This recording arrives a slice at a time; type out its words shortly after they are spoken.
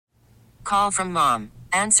call from mom.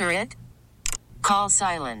 Answer it. Call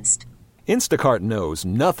silenced. Instacart knows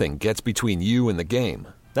nothing gets between you and the game.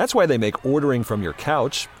 That's why they make ordering from your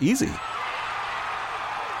couch easy.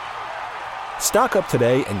 Stock up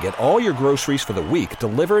today and get all your groceries for the week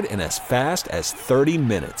delivered in as fast as 30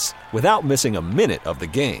 minutes without missing a minute of the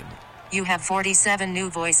game. You have 47 new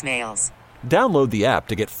voicemails. Download the app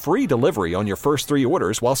to get free delivery on your first 3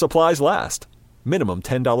 orders while supplies last. Minimum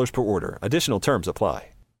 $10 per order. Additional terms apply.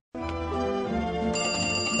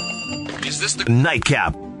 Is this the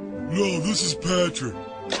Nightcap? No, this is Patrick.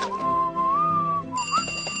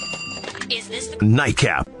 Is this the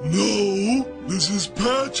Nightcap? No, this is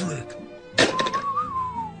Patrick.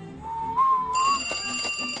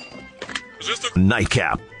 Is this the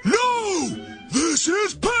Nightcap? No, this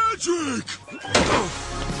is Patrick.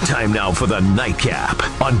 Time now for the Nightcap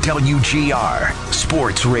on WGR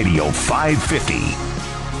Sports Radio 550.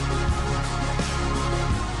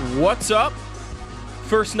 What's up?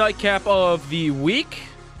 First Nightcap of the week.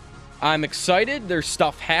 I'm excited. There's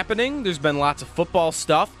stuff happening. There's been lots of football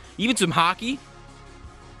stuff, even some hockey.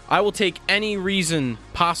 I will take any reason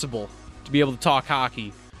possible to be able to talk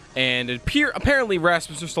hockey. And apparently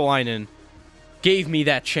Rasmus Ristolainen gave me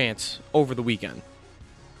that chance over the weekend.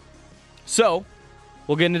 So,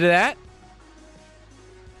 we'll get into that.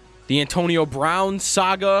 The Antonio Brown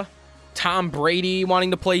saga. Tom Brady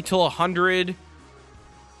wanting to play till 100.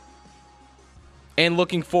 And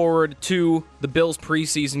looking forward to the Bills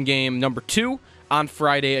preseason game number 2 on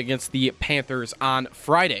Friday against the Panthers on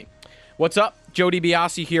Friday. What's up? Joe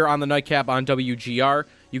DiBiase here on the Nightcap on WGR.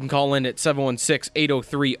 You can call in at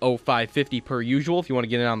 716-803-0550 per usual if you want to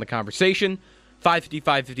get in on the conversation.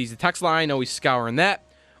 550-550 is the text line, always scouring that.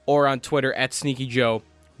 Or on Twitter at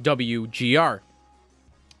SneakyJoeWGR.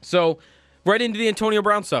 So, right into the Antonio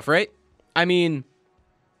Brown stuff, right? I mean,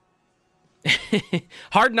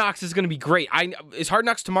 Hard Knocks is going to be great. Is Hard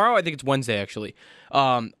Knocks tomorrow? I think it's Wednesday, actually.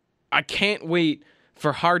 I can't wait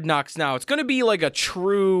for Hard Knocks now. It's going to be like a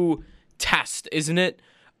true test, isn't it,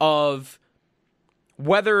 of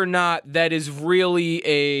whether or not that is really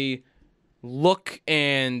a look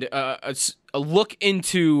and a look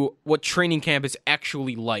into what training camp is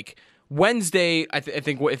actually like. Wednesday, I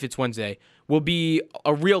think if it's Wednesday, will be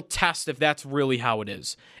a real test if that's really how it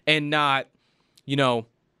is, and not,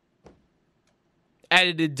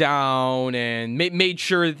 edited down and made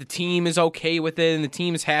sure that the team is okay with it and the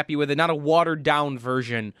team is happy with it, not a watered down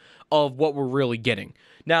version of what we're really getting.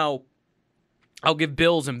 Now, I'll give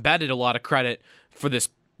Bills Embedded a lot of credit for this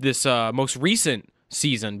most recent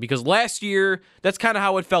season, because last year, that's kind of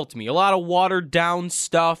how it felt to me. A lot of watered down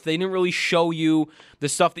stuff. They didn't really show you the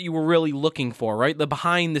stuff that you were really looking for, right? The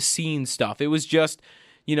behind the scenes stuff. It was just,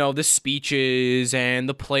 the speeches and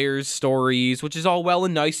the players' stories, which is all well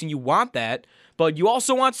and nice, and you want that, but you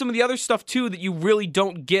also want some of the other stuff too that you really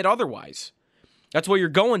don't get otherwise. That's why you're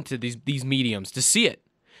going to these mediums, to see it.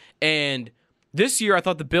 And this year, I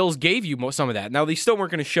thought the Bills gave you some of that. Now, they still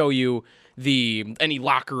weren't going to show you any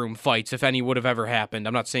locker room fights, if any would have ever happened.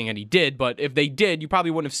 I'm not saying any did, but if they did, you probably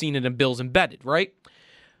wouldn't have seen it in Bills Embedded, right?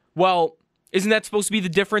 Well, isn't that supposed to be the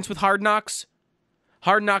difference with Hard Knocks?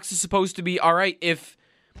 Hard Knocks is supposed to be, all right, if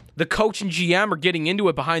the coach and GM are getting into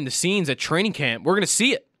it behind the scenes at training camp, we're going to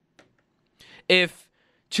see it. If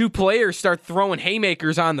 2 players start throwing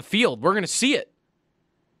haymakers on the field, we're going to see it.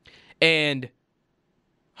 And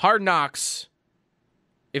Hard Knocks,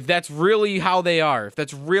 if that's really how they are, if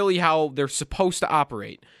that's really how they're supposed to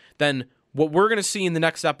operate, then what we're going to see in the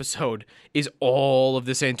next episode is all of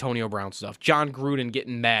this Antonio Brown stuff. John Gruden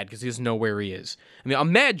getting mad because he doesn't know where he is. I mean,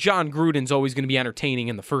 I'm mad John Gruden's always going to be entertaining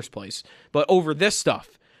in the first place. But over this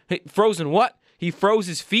stuff, frozen what? He froze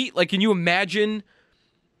his feet? Like, can you imagine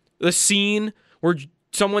the scene where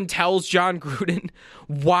someone tells John Gruden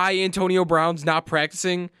why Antonio Brown's not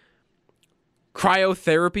practicing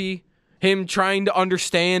cryotherapy? Him trying to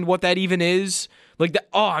understand what that even is. Like that.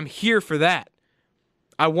 Oh, I'm here for that.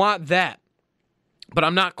 I want that. But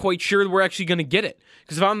I'm not quite sure we're actually going to get it.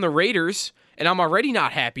 Because if I'm the Raiders, and I'm already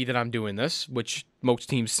not happy that I'm doing this, which most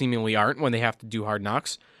teams seemingly aren't when they have to do Hard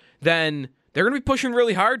Knocks, then they're going to be pushing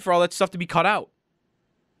really hard for all that stuff to be cut out.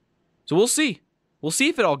 So we'll see. We'll see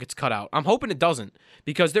if it all gets cut out. I'm hoping it doesn't,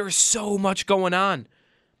 because there is so much going on.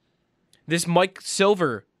 This Mike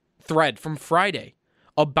Silver thread from Friday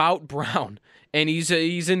about Brown, and he's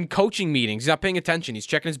in coaching meetings. He's not paying attention. He's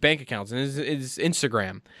checking his bank accounts and his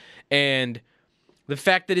Instagram. And the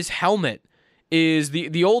fact that his helmet is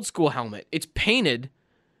the old school helmet. It's painted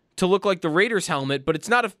to look like the Raiders helmet, but it's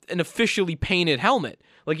not an officially painted helmet.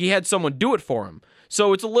 Like he had someone do it for him.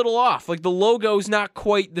 So it's a little off. Like the logo's not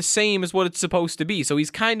quite the same as what it's supposed to be. So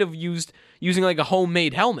he's kind of using like a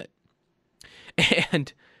homemade helmet.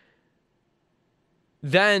 And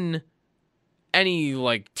then any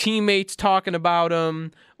like teammates talking about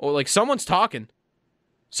him, or like someone's talking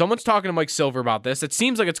to Mike Silver about this. It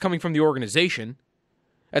seems like it's coming from the organization.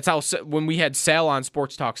 That's how, when we had Sal on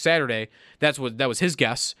Sports Talk Saturday, that was his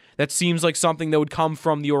guess. That seems like something that would come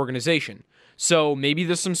from the organization. So maybe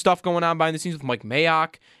there's some stuff going on behind the scenes with Mike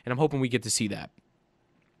Mayock, and I'm hoping we get to see that.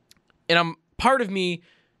 And part of me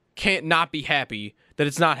can't not be happy that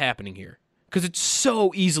it's not happening here, because it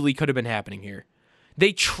so easily could have been happening here.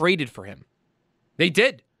 They traded for him. They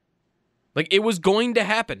did. Like, it was going to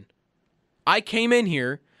happen. I came in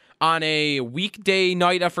here on a weekday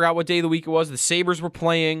night. I forgot what day of the week it was. The Sabres were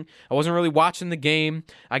playing. I wasn't really watching the game.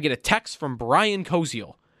 I get a text from Brian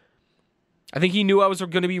Koziel. I think he knew I was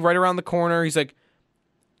going to be right around the corner. He's like,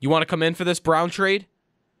 you want to come in for this Brown trade?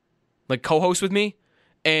 Like, co-host with me?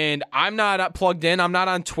 And I'm not plugged in. I'm not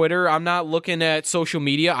on Twitter. I'm not looking at social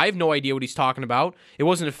media. I have no idea what he's talking about. It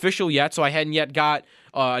wasn't official yet, so I hadn't yet got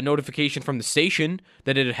a notification from the station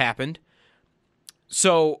that it had happened.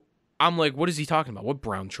 So I'm like, what is he talking about? What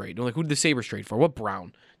Brown trade? I'm like, who did the Sabres trade for? What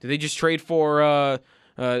Brown? Did they just trade for...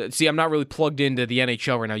 see, I'm not really plugged into the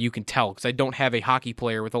NHL right now. You can tell, because I don't have a hockey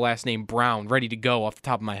player with the last name Brown ready to go off the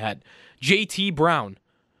top of my head. JT Brown.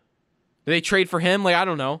 Did they trade for him? Like, I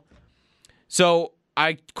don't know. So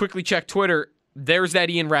I quickly checked Twitter. There's that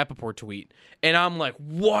Ian Rappaport tweet. And I'm like,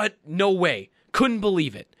 what? No way. Couldn't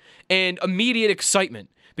believe it. And immediate excitement,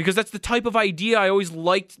 because that's the type of idea I always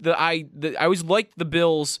liked. I always liked the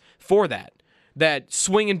Bills for that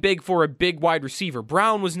swinging big for a big wide receiver.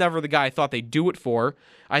 Brown was never the guy I thought they'd do it for.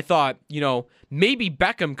 I thought, maybe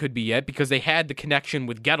Beckham could be it, because they had the connection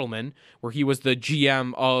with Gettleman, where he was the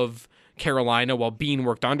GM of Carolina while Bean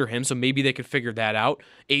worked under him, so maybe they could figure that out.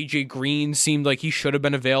 AJ Green seemed like he should have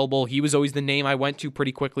been available. He was always the name I went to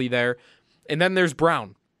pretty quickly there. And then there's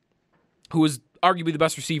Brown, who was arguably the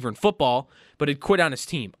best receiver in football, but had quit on his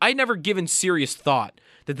team. I'd never given serious thought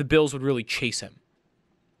that the Bills would really chase him.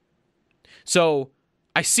 So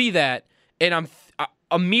I see that, and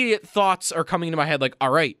immediate thoughts are coming into my head like, all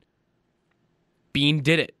right, Bean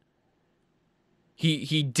did it.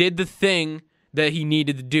 He did the thing that he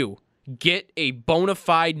needed to do. Get a bona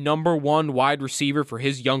fide number one wide receiver for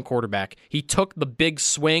his young quarterback. He took the big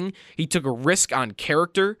swing. He took a risk on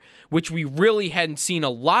character, which we really hadn't seen a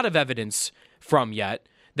lot of evidence from yet.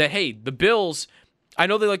 That, hey, the Bills, I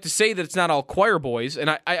know they like to say that it's not all choir boys, and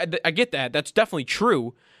I get that. That's definitely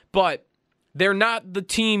true, but they're not the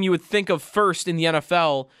team you would think of first in the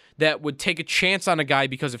NFL that would take a chance on a guy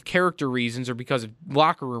because of character reasons or because of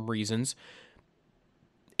locker room reasons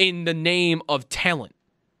in the name of talent.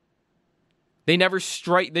 They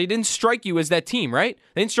didn't strike you as that team, right?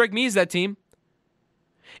 They didn't strike me as that team.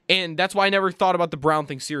 And that's why I never thought about the Brown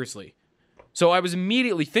thing seriously. So I was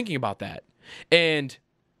immediately thinking about that. And,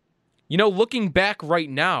 looking back right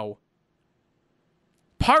now,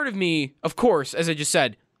 part of me, of course, as I just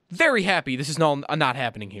said, very happy this is not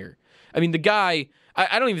happening here. I mean, the guy,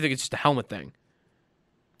 I don't even think it's just a helmet thing.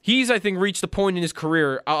 He's, I think, reached the point in his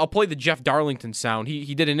career. I'll play the Jeff Darlington sound.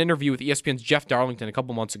 He did an interview with ESPN's Jeff Darlington a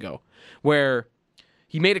couple months ago where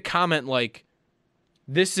he made a comment like,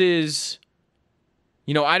 this is,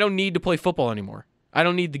 I don't need to play football anymore. I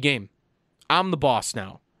don't need the game. I'm the boss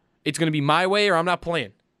now. It's going to be my way or I'm not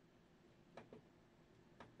playing.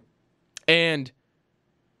 And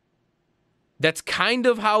that's kind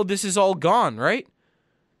of how this is all gone, right?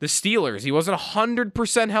 The Steelers, he wasn't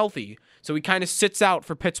 100% healthy, so he kind of sits out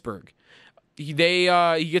for Pittsburgh. He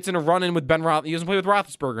gets in a run-in with Ben Roethlisberger. He doesn't play with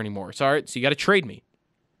Roethlisberger anymore. So, all right, so you got to trade me.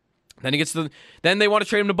 Then they want to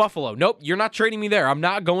trade him to Buffalo. Nope, you're not trading me there. I'm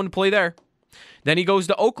not going to play there. Then he goes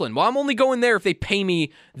to Oakland. Well, I'm only going there if they pay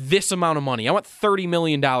me this amount of money. I want $30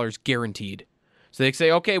 million guaranteed. So they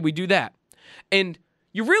say, okay, we do that. And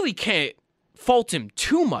you really can't fault him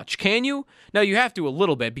too much, can you? Now, you have to a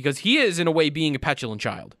little bit, because he is, in a way, being a petulant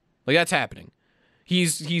child. Like, that's happening.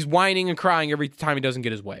 He's whining and crying every time he doesn't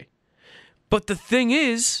get his way. But the thing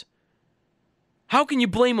is, how can you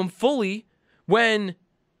blame him fully when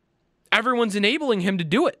everyone's enabling him to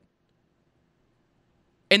do it?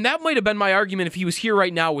 And that might have been my argument if he was here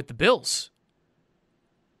right now with the Bills.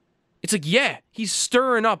 It's like, yeah, he's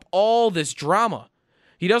stirring up all this drama.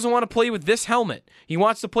 He doesn't want to play with this helmet. He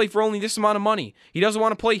wants to play for only this amount of money. He doesn't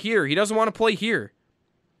want to play here. He doesn't want to play here.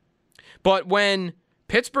 But when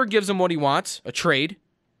Pittsburgh gives him what he wants, a trade.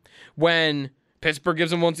 When Pittsburgh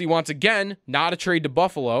gives him what he wants again, not a trade to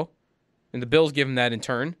Buffalo, and the Bills give him that in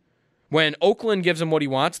turn. When Oakland gives him what he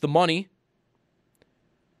wants, the money.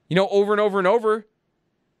 Over and over and over,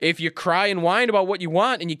 if you cry and whine about what you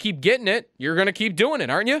want and you keep getting it, you're going to keep doing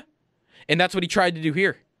it, aren't you? And that's what he tried to do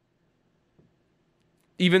here.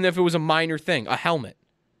 Even if it was a minor thing, a helmet.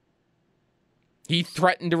 He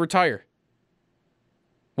threatened to retire.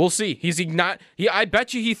 We'll see. I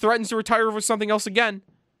bet you he threatens to retire over something else again.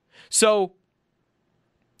 So,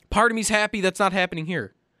 part of me's happy that's not happening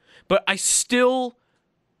here. But I still,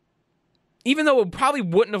 even though it probably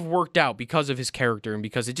wouldn't have worked out because of his character and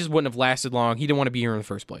because it just wouldn't have lasted long, he didn't want to be here in the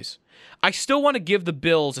first place. I still want to give the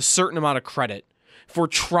Bills a certain amount of credit for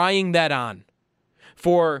trying that on.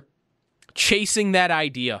 For chasing that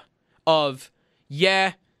idea of,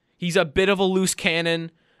 yeah, he's a bit of a loose cannon.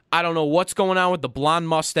 I don't know what's going on with the blonde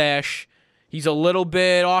mustache. He's a little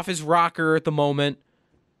bit off his rocker at the moment.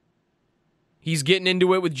 He's getting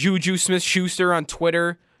into it with Juju Smith-Schuster on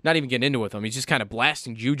Twitter. Not even getting into it with him. He's just kind of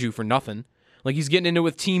blasting Juju for nothing. Like, he's getting into it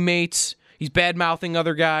with teammates. He's bad-mouthing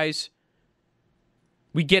other guys.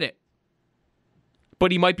 We get it.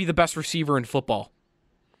 But he might be the best receiver in football.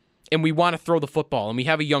 And we want to throw the football. And we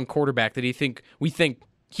have a young quarterback that we think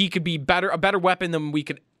he could be a better weapon than we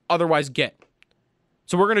could otherwise get.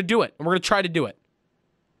 So we're going to do it. And we're going to try to do it.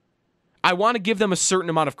 I want to give them a certain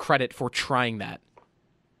amount of credit for trying that.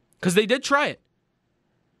 Because they did try it.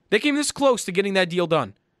 They came this close to getting that deal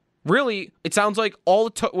done. Really, it sounds like all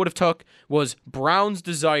it would have took was Brown's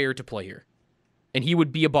desire to play here. And he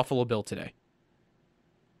would be a Buffalo Bill today.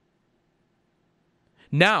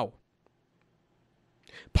 Now,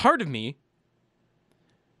 part of me,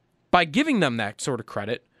 by giving them that sort of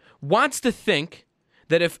credit, wants to think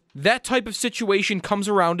that if that type of situation comes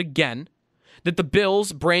around again, that the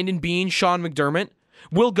Bills, Brandon Beane, Sean McDermott,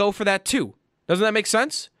 will go for that too. Doesn't that make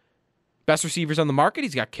sense? Best receivers on the market.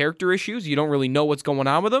 He's got character issues. You don't really know what's going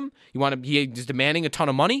on with him. He's demanding a ton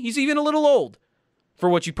of money. He's even a little old for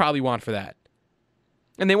what you probably want for that.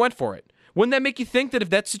 And they went for it. Wouldn't that make you think that if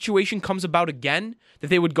that situation comes about again, that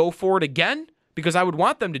they would go for it again? Because I would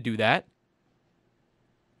want them to do that.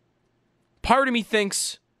 Part of me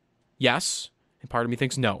thinks yes, and part of me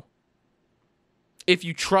thinks no. If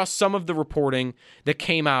you trust some of the reporting that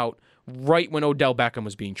came out right when Odell Beckham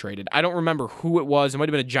was being traded. I don't remember who it was. It might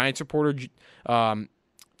have been a Giants reporter. I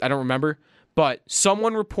don't remember. But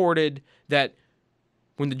someone reported that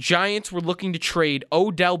when the Giants were looking to trade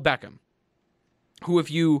Odell Beckham, who if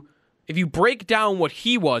you break down what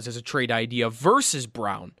he was as a trade idea versus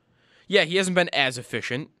Brown, yeah, he hasn't been as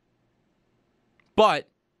efficient, but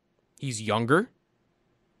he's younger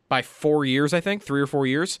by 4 years, I think, 3 or 4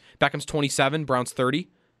 years. Beckham's 27, Brown's 30,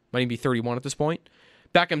 might even be 31 at this point.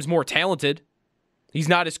 Beckham's more talented. He's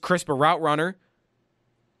not as crisp a route runner.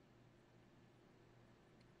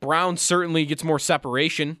 Brown certainly gets more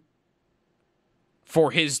separation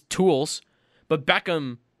for his tools, but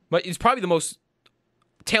Beckham is probably the most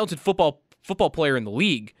talented football player in the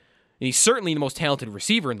league, and he's certainly the most talented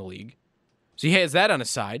receiver in the league. So he has that on his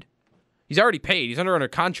side. He's already paid. He's under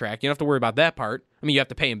contract. You don't have to worry about that part. I mean, you have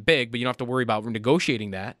to pay him big, but you don't have to worry about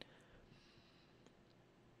negotiating that.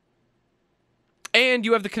 And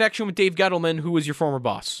you have the connection with Dave Gettleman, who was your former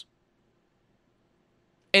boss.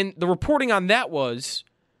 And the reporting on that was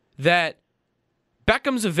that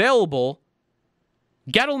Beckham's available,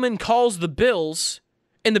 Gettleman calls the Bills,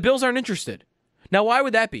 and the Bills aren't interested. Now, why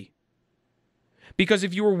would that be? Because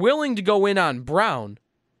if you were willing to go in on Brown,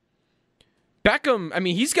 Beckham, I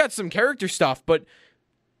mean, he's got some character stuff, but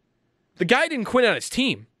the guy didn't quit on his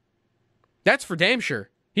team. That's for damn sure.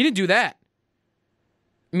 He didn't do that.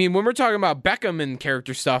 I mean, when we're talking about Beckham and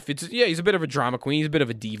character stuff, he's a bit of a drama queen, he's a bit of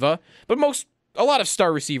a diva, but a lot of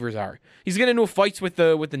star receivers are. He's getting into fights with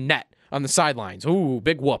the net on the sidelines. Ooh,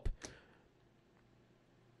 big whoop.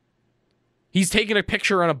 He's taking a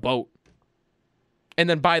picture on a boat. And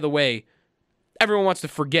then, by the way, everyone wants to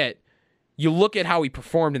forget, you look at how he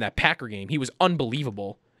performed in that Packer game. He was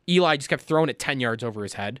unbelievable. Eli just kept throwing it 10 yards over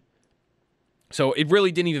his head. So it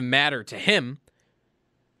really didn't even matter to him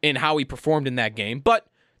in how he performed in that game. But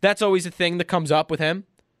that's always a thing that comes up with him.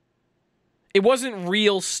 It wasn't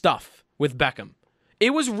real stuff with Beckham.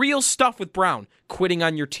 It was real stuff with Brown. Quitting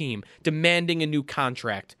on your team, demanding a new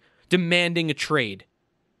contract, demanding a trade.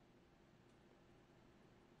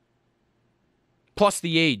 Plus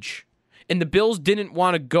the age. And the Bills didn't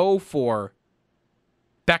want to go for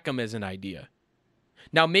Beckham as an idea.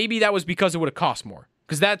 Now, maybe that was because it would have cost more.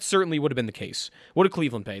 Because that certainly would have been the case. What did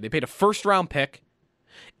Cleveland pay? They paid a first-round pick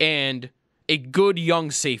and a good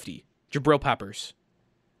young safety, Jabril Peppers.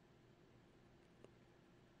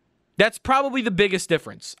 That's probably the biggest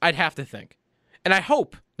difference, I'd have to think. And I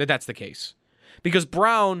hope that that's the case. Because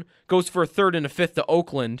Brown goes for a third and a fifth to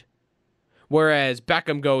Oakland, whereas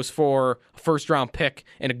Beckham goes for a first-round pick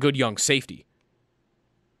and a good young safety.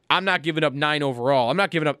 I'm not giving up 9 overall. I'm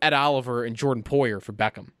not giving up Ed Oliver and Jordan Poyer for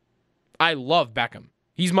Beckham. I love Beckham.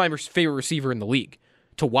 He's my favorite receiver in the league.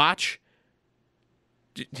 to watch.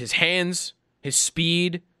 His hands, his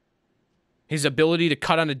speed, his ability to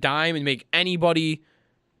cut on a dime and make any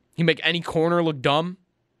corner look dumb.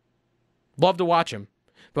 Love to watch him.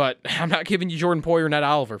 But I'm not giving you Jordan Poyer or Ned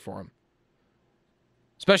Oliver for him.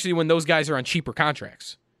 Especially when those guys are on cheaper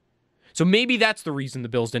contracts. So maybe that's the reason the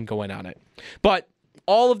Bills didn't go in on it. But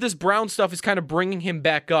all of this Brown stuff is kind of bringing him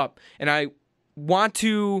back up. And I want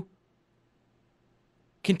to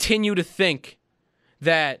continue to think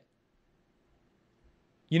that,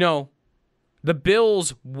 the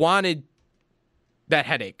Bills wanted that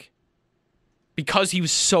headache because he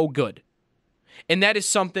was so good. And that is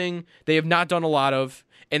something they have not done a lot of,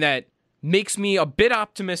 and that makes me a bit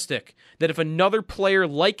optimistic that if another player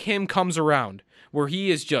like him comes around, where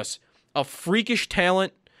he is just a freakish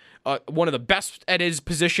talent, one of the best at his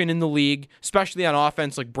position in the league, especially on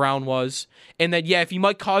offense like Brown was, and that, if he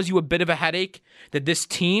might cause you a bit of a headache, that this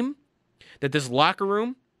team, that this locker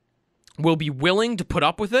room will be willing to put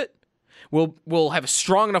up with it, will have a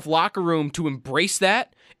strong enough locker room to embrace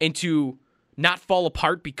that and to not fall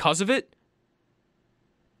apart because of it,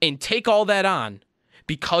 and take all that on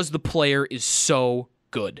because the player is so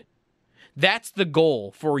good. That's the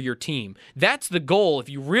goal for your team. That's the goal if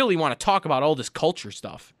you really want to talk about all this culture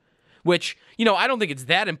stuff, which, I don't think it's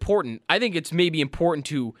that important. I think it's maybe important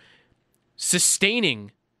to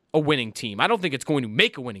sustaining a winning team. I don't think it's going to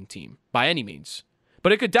make a winning team by any means,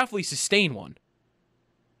 but it could definitely sustain one.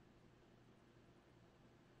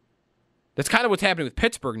 That's kind of what's happening with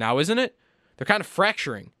Pittsburgh now, isn't it? They're kind of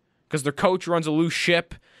fracturing because their coach runs a loose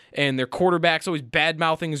ship and their quarterback's always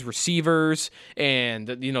bad-mouthing his receivers, and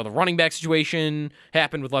the running back situation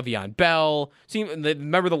happened with Le'Veon Bell.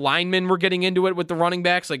 Remember the linemen were getting into it with the running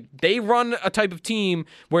backs? Like, they run a type of team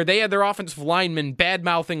where they had their offensive linemen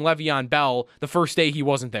bad-mouthing Le'Veon Bell the first day he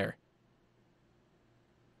wasn't there.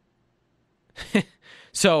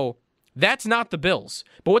 So, that's not the Bills.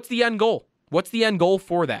 But what's the end goal? What's the end goal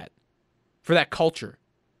for that? For that culture?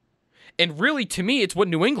 And really, to me, it's what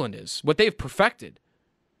New England is, what they've perfected.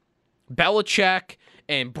 Belichick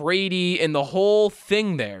and Brady and the whole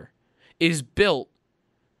thing there is built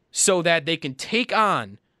so that they can take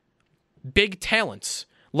on big talents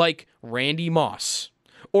like Randy Moss,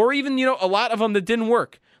 or even, a lot of them that didn't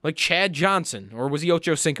work, like Chad Johnson, or was he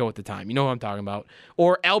Ocho Cinco at the time? You know who I'm talking about.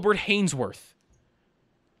 Or Albert Hainsworth.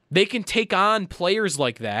 They can take on players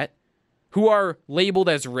like that who are labeled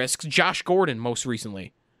as risks. Josh Gordon, most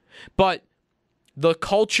recently. But the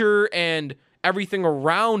culture and everything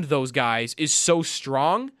around those guys is so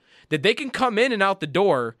strong that they can come in and out the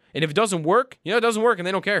door, and if it doesn't work, it doesn't work, and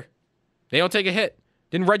they don't care. They don't take a hit.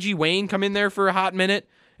 Didn't Reggie Wayne come in there for a hot minute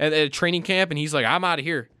at a training camp, and he's like, I'm out of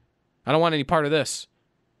here. I don't want any part of this.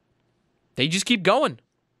 They just keep going.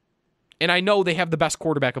 And I know they have the best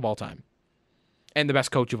quarterback of all time. And the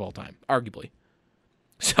best coach of all time, arguably.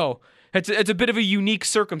 So, it's a bit of a unique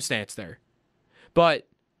circumstance there. But,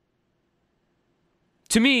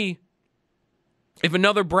 to me, if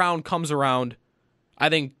another Brown comes around, I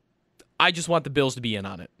just want the Bills to be in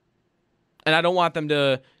on it. And I don't want them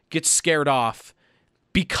to get scared off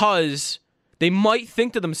because they might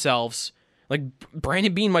think to themselves, like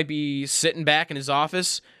Brandon Beane might be sitting back in his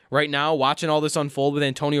office right now watching all this unfold with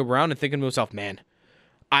Antonio Brown and thinking to himself, man,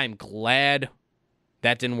 I'm glad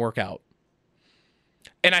that didn't work out.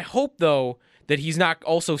 And I hope, though, that he's not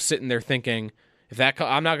also sitting there thinking,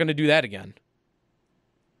 I'm not going to do that again.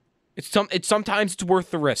 Sometimes it's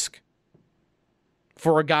worth the risk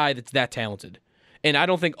for a guy that's that talented. And I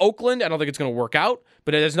don't think it's going to work out,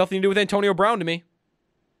 but it has nothing to do with Antonio Brown to me.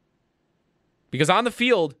 Because on the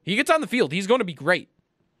field, he gets on the field, he's going to be great.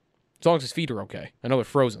 As long as his feet are okay. I know they're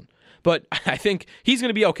frozen. But I think he's going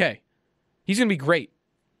to be okay. He's going to be great.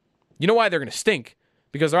 You know why they're going to stink?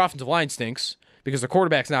 Because their offensive line stinks. Because their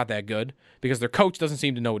quarterback's not that good. Because their coach doesn't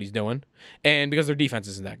seem to know what he's doing. And because their defense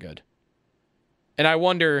isn't that good. And I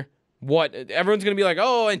wonder what everyone's going to be like,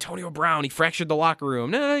 oh, Antonio Brown, he fractured the locker room.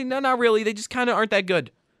 No, not really. They just kind of aren't that good.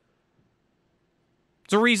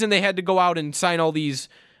 It's a reason they had to go out and sign all these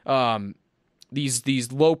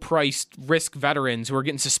low-priced risk veterans who are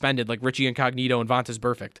getting suspended, like Richie Incognito and Vontaze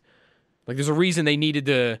Burfict. Like, there's a reason they needed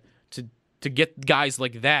to get guys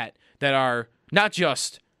like that are not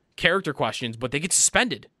just character questions, but they get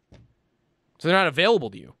suspended. So they're not available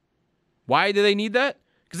to you. Why do they need that?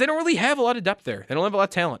 Because they don't really have a lot of depth there. They don't have a lot of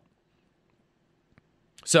talent.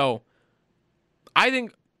 So, I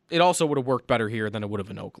think it also would have worked better here than it would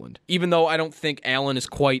have in Oakland. Even though I don't think Allen is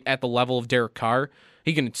quite at the level of Derek Carr,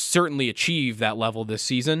 he can certainly achieve that level this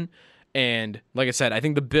season. And like I said, I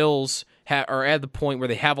think the Bills are at the point where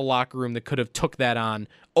they have a locker room that could have took that on.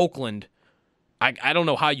 Oakland, I don't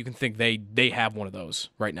know how you can think they have one of those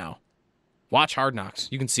right now. Watch Hard Knocks.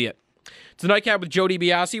 You can see it. It's the Nightcap with Joe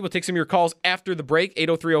DiBiase. We'll take some of your calls after the break,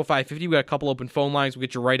 803-0550. We got a couple open phone lines. We'll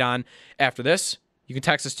get you right on after this. You can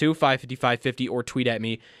text us too, 550-550, or tweet at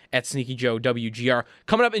me at SneakyJoeWGR.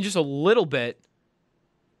 Coming up in just a little bit,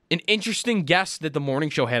 an interesting guest that the morning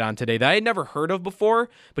show had on today that I had never heard of before,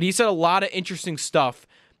 but he said a lot of interesting stuff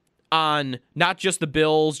on not just the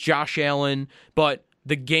Bills, Josh Allen, but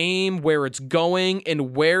the game, where it's going,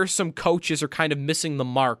 and where some coaches are kind of missing the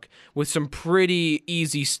mark with some pretty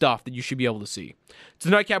easy stuff that you should be able to see. It's the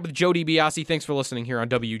Nightcap with Joe DiBiase. Thanks for listening here on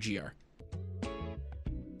WGR.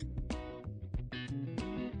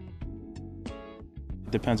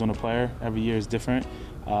 Depends on the player. Every year is different.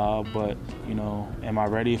 But, am I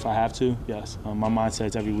ready if I have to? Yes. My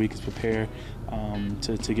mindset every week is prepare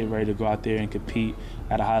to get ready to go out there and compete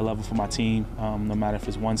at a high level for my team, no matter if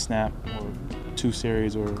it's one snap or 2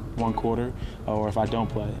 series or 1 quarter, or if I don't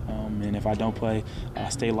play. And if I don't play,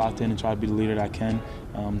 stay locked in and try to be the leader that I can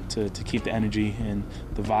to keep the energy and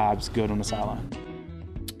the vibes good on the sideline.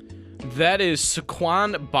 That is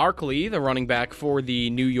Saquon Barkley, the running back for the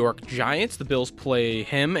New York Giants. The Bills play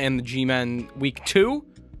him and the G-Men week 2.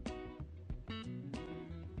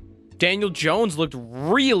 Daniel Jones looked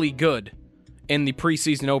really good in the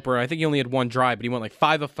preseason opener. I think he only had 1 drive, but he went like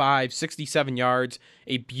 5 of 5, 67 yards,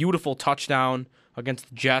 a beautiful touchdown against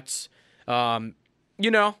the Jets. It's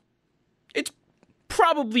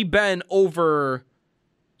probably been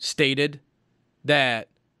overstated that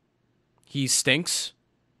he stinks.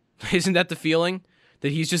 Isn't that the feeling?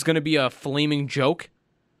 That he's just going to be a flaming joke?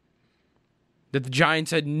 That the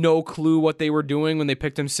Giants had no clue what they were doing when they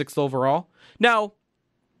picked him 6th overall? Now,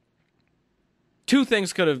 2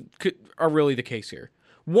 things are really the case here.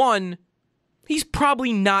 1, he's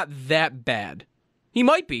probably not that bad. He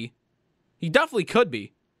might be. He definitely could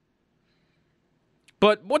be.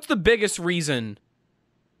 But what's the biggest reason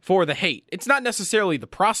for the hate? It's not necessarily the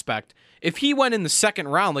prospect. If he went in the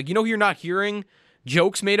 2nd round, who you're not hearing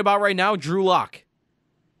jokes made about right now? Drew Lock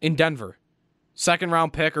in Denver. 2nd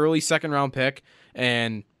round pick, early 2nd round pick,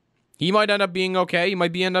 and he might end up being okay. He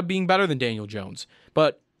might end up being better than Daniel Jones.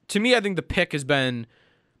 But to me, I think the pick has been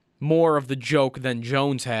more of the joke than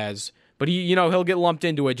Jones has. But he'll get lumped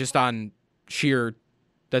into it just on sheer,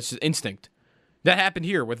 that's instinct. That happened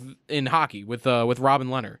here in hockey with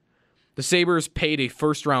Robin Leonard. The Sabres paid a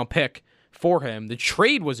 1st round pick for him. The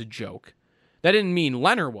trade was a joke. That didn't mean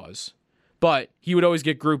Leonard was, but he would always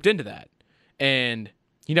get grouped into that. And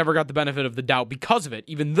he never got the benefit of the doubt because of it,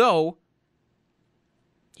 even though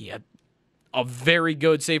he had a very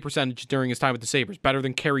good save percentage during his time with the Sabres, better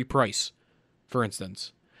than Carey Price, for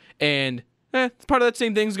instance. And it's part of that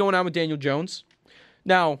same thing's going on with Daniel Jones.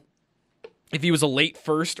 Now, if he was a late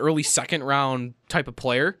 1st, early 2nd round type of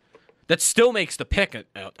player, that still makes the pick an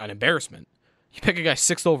embarrassment. You pick a guy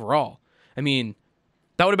 6th overall. I mean,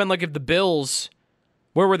 that would have been like if the Bills,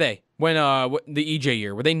 where were they when the EJ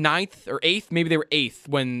year? Were they 9th or 8th? Maybe they were 8th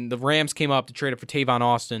when the Rams came up to trade up for Tavon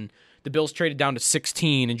Austin. The Bills traded down to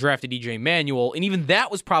 16 and drafted EJ Manuel, and even that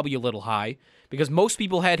was probably a little high because most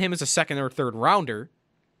people had him as a 2nd or 3rd rounder.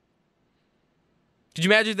 Could you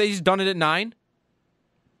imagine if they just done it at 9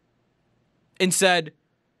 and said,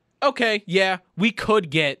 okay, yeah, we could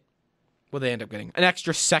get, what they end up getting, an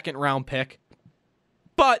extra 2nd round pick,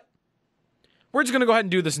 but we're just going to go ahead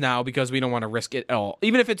and do this now because we don't want to risk it at all.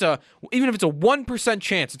 Even if it's a 1%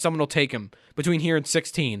 chance that someone will take him between here and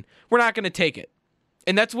 16, we're not going to take it.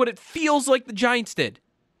 And that's what it feels like the Giants did.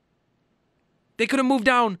 They could have moved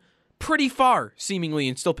down pretty far, seemingly,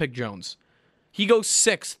 and still picked Jones. He goes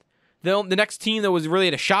 6th. The next team that was really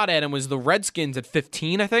had a shot at him was the Redskins at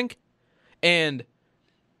 15, I think. And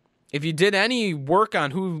if you did any work on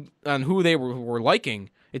who they were liking,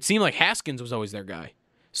 it seemed like Haskins was always their guy.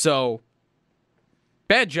 So,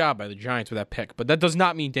 bad job by the Giants with that pick. But that does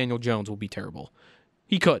not mean Daniel Jones will be terrible.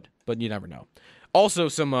 He could, but you never know. Also,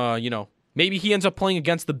 some, maybe he ends up playing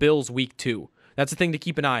against the Bills week 2. That's a thing to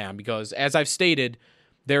keep an eye on because, as I've stated,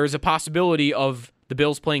 there is a possibility of the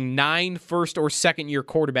Bills playing 9 first or second year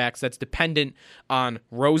quarterbacks. That's dependent on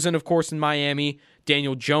Rosen, of course, in Miami,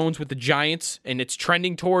 Daniel Jones with the Giants, and it's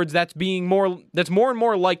trending towards that's more and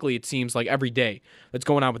more likely, it seems like, every day that's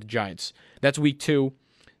going on with the Giants. That's week 2.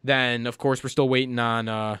 Then, of course, we're still waiting on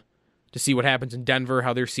to see what happens in Denver,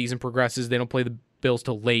 how their season progresses. They don't play the Bills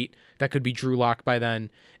till late. That could be Drew Lock by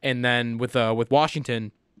then. And then with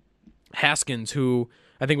Washington, Haskins, who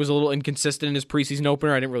I think was a little inconsistent in his preseason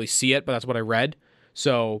opener. I didn't really see it, but that's what I read.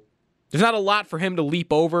 So there's not a lot for him to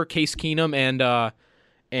leap over Case Keenum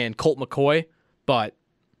and Colt McCoy, but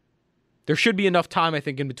there should be enough time, I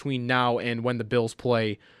think, in between now and when the Bills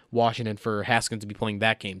play Washington for Haskins to be playing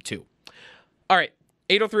that game too. All right.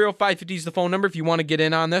 803-0550 is the phone number if you want to get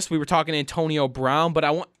in on this. We were talking to Antonio Brown, but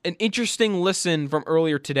I want an interesting listen from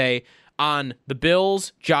earlier today on the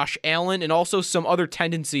Bills, Josh Allen, and also some other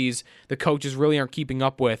tendencies the coaches really aren't keeping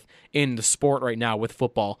up with in the sport right now with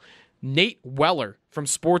football. Nate Weller from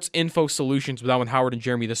Sports Info Solutions was on with Howard and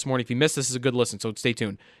Jeremy this morning. If you missed this, is a good listen, so stay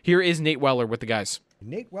tuned. Here is Nate Weller with the guys.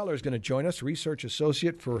 Nate Weller is going to join us, research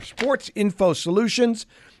associate for Sports Info Solutions,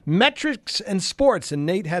 Metrics and Sports. And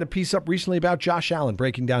Nate had a piece up recently about Josh Allen,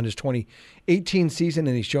 breaking down his 2018 season,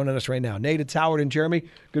 and he's joining us right now. Nate, it's Howard and Jeremy.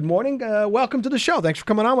 Good morning. Welcome to the show. Thanks for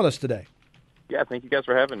coming on with us today. Yeah, thank you guys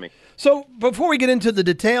for having me. So before we get into the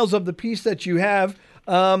details of the piece that you have,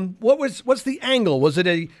 what's the angle?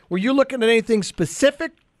 Were you looking at anything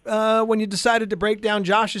specific when you decided to break down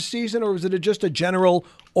Josh's season, or was it just a general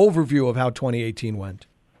overview of how 2018 went?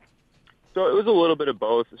 So it was a little bit of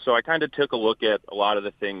both. So I kind of took a look at a lot of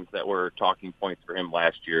the things that were talking points for him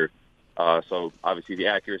last year. So obviously the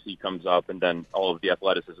accuracy comes up, and then all of the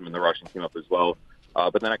athleticism and the rushing came up as well.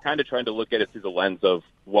 But then I kind of tried to look at it through the lens of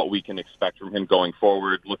what we can expect from him going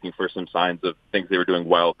forward, looking for some signs of things they were doing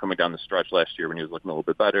well coming down the stretch last year when he was looking a little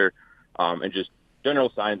bit better, and just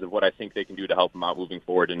general signs of what I think they can do to help him out moving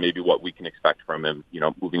forward, and maybe what we can expect from him,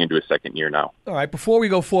 moving into his second year now. All right, before we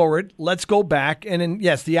go forward, let's go back. And then,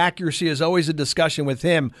 yes, the accuracy is always a discussion with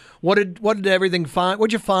him. What did everything find?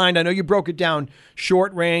 What'd you find? I know you broke it down: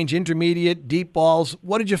 short range, intermediate, deep balls.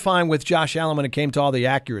 What did you find with Josh Allen when it came to all the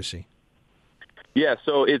accuracy? Yeah,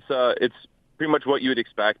 so it's pretty much what you would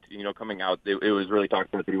expect. Coming out, it was really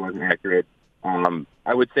talked about that he wasn't accurate.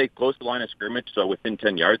 I would say close to the line of scrimmage, so within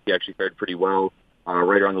 10 yards, he actually fared pretty well.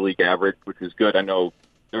 Right around the league average, which is good. I know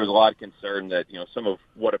there was a lot of concern that, some of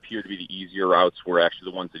what appeared to be the easier routes were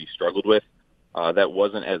actually the ones that he struggled with. That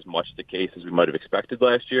wasn't as much the case as we might have expected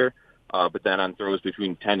last year. But then on throws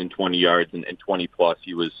between 10 and 20 yards and 20-plus,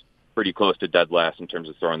 he was pretty close to dead last in terms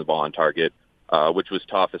of throwing the ball on target, which was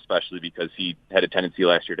tough, especially because he had a tendency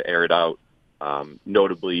last year to air it out,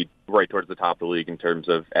 notably right towards the top of the league in terms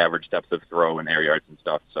of average depth of throw and air yards and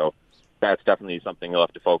stuff. So that's definitely something he'll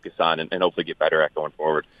have to focus on and hopefully get better at going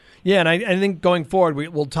forward. Yeah, and I think going forward,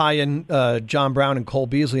 we'll tie in John Brown and Cole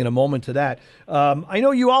Beasley in a moment to that. I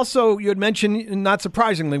know you had mentioned, not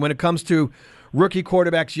surprisingly, when it comes to rookie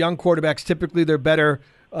quarterbacks, young quarterbacks, typically they're better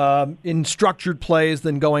in structured plays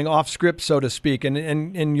than going off script, so to speak.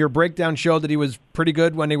 And your breakdown showed that he was pretty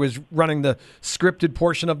good when he was running the scripted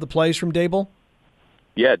portion of the plays from Dable?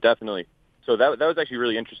 Yeah, definitely. So that was actually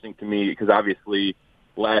really interesting to me because obviously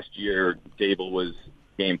last year Dable was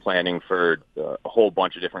game planning for a whole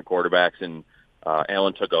bunch of different quarterbacks, and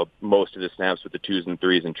Allen took up most of the snaps with the 2s and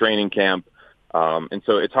 3s in training camp. And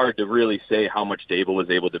so it's hard to really say how much Dable was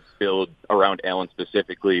able to build around Allen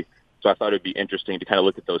specifically. So I thought it would be interesting to kind of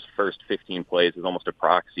look at those first 15 plays as almost a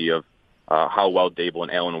proxy of how well Dable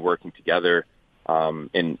and Allen were working together.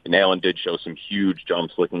 And Allen did show some huge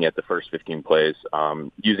jumps looking at the first 15 plays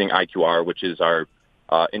using IQR, which is our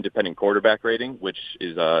independent quarterback rating, which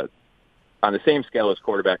is on the same scale as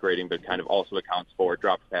quarterback rating, but kind of also accounts for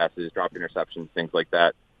dropped passes, dropped interceptions, things like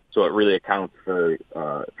that. So it really tries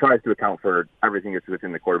to account for everything that's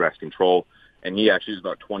within the quarterback's control. And he actually was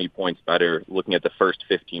about 20 points better looking at the first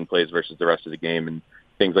 15 plays versus the rest of the game, and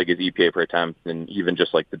things like his EPA per attempt and even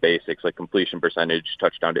just like the basics like completion percentage,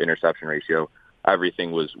 touchdown to interception ratio.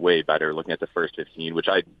 Everything was way better looking at the first 15, which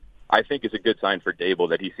I think is a good sign for Dable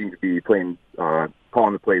that he seemed to be calling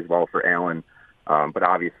the plays well for Allen. But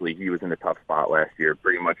obviously he was in a tough spot last year,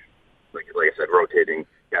 pretty much, like I said, rotating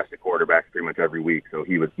guys to quarterbacks pretty much every week. So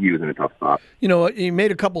he was in a tough spot. You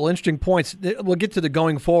made a couple interesting points. We'll get to the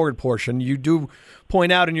going forward portion. You do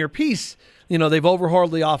point out in your piece, they've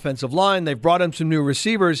overhauled the offensive line. They've brought in some new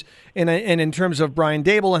receivers. And in terms of Brian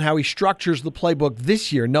Dable and how he structures the playbook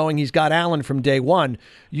this year, knowing he's got Allen from day one,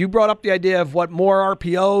 you brought up the idea of more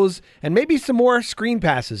RPOs and maybe some more screen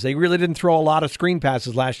passes. They really didn't throw a lot of screen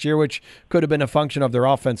passes last year, which could have been a function of their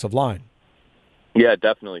offensive line. Yeah,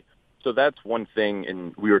 definitely. So that's one thing,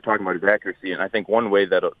 and we were talking about his accuracy, and I think one thing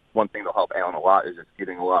that'll help Allen a lot is just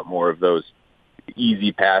getting a lot more of those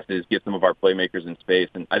easy passes, get some of our playmakers in space,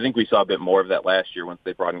 and I think we saw a bit more of that last year once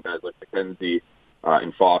they brought in guys like McKenzie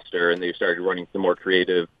and Foster, and they started running some more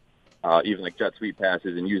creative, even like jet sweep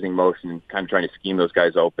passes and using motion and kind of trying to scheme those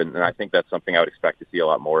guys open, and I think that's something I would expect to see a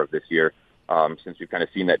lot more of this year. Since we've kind of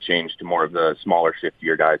seen that change to more of the smaller,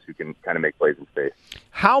 shiftier guys who can kind of make plays in space.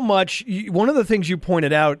 How much, one of the things you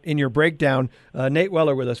pointed out in your breakdown, Nate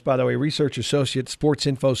Weller with us, by the way, research associate, Sports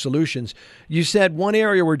Info Solutions, you said one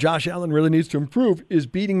area where Josh Allen really needs to improve is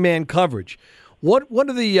beating man coverage. What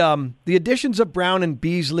are the additions of Brown and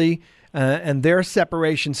Beasley and their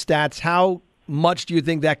separation stats? How much do you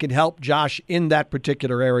think that could help Josh in that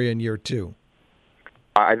particular area in year 2?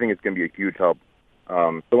 I think it's going to be a huge help.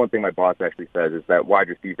 The one thing my boss actually says is that wide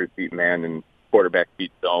receivers beat man and quarterback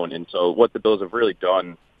beat zone. And so what the Bills have really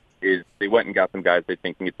done is they went and got some guys they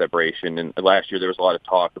think can get separation. And last year there was a lot of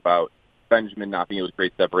talk about Benjamin not being able to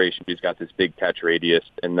create separation, but he's got this big catch radius.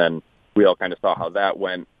 And then we all kind of saw how that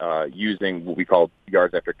went using what we call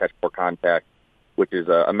yards after catch before contact, which is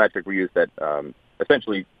a metric we use that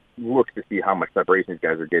essentially looks to see how much separation these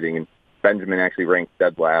guys are getting. And Benjamin actually ranks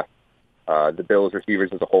dead last. The Bills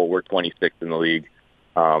receivers as a whole were 26th in the league.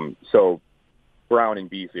 So Brown and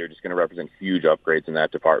Beasley are just going to represent huge upgrades in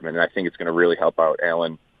that department, and I think it's going to really help out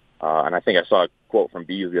Allen. And I think I saw a quote from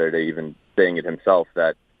Beasley the other day even saying it himself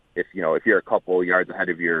that if you're a couple yards ahead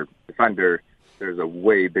of your defender, there's a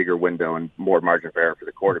way bigger window and more margin for error for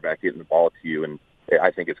the quarterback getting the ball to you, and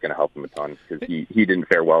I think it's going to help him a ton because he didn't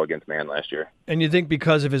fare well against man last year. And you think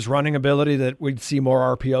because of his running ability that we'd see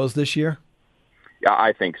more RPOs this year? Yeah,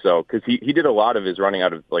 I think so because he did a lot of his running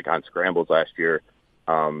out of on scrambles last year,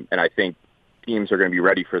 and I think teams are going to be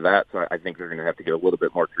ready for that. So I think they're going to have to get a little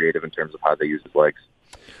bit more creative in terms of how they use his legs.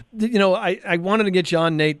 I wanted to get you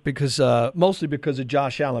on, Nate, because mostly because of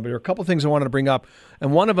Josh Allen, but there are a couple things I wanted to bring up.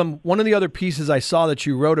 And one of the other pieces I saw that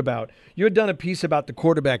you wrote about, you had done a piece about the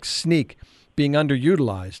quarterback sneak being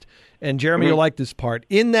underutilized. And Jeremy, you'll like this part.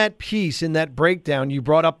 In that piece, in that breakdown, you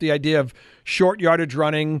brought up the idea of short yardage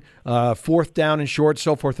running, fourth down and short,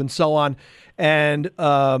 so forth and so on. And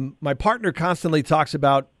my partner constantly talks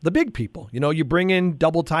about the big people. You bring in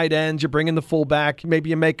double tight ends, you bring in the fullback, maybe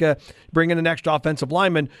you bring in an extra offensive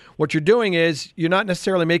lineman. What you're doing is you're not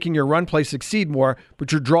necessarily making your run play succeed more,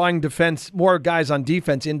 but you're drawing more guys on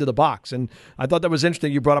defense into the box. And I thought that was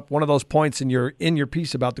interesting. You brought up one of those points in your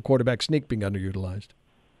piece about the quarterback sneak being underutilized.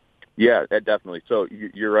 Yeah, definitely. So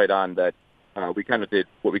you're right on that. We kind of did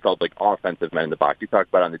what we called offensive men in the box. You talked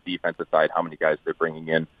about on the defensive side how many guys they're bringing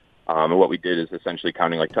in. And what we did is essentially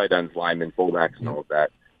counting tight ends, linemen, fullbacks, and all of that.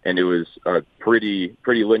 And it was a pretty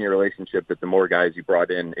linear relationship that the more guys you brought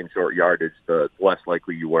in short yardage, the less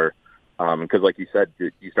likely you were. Because like you said,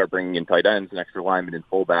 you start bringing in tight ends and extra linemen and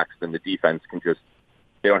fullbacks, then the defense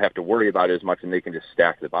they don't have to worry about it as much, and they can just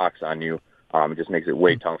stack the box on you. It just makes it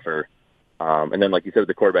way tougher. And then, like you said,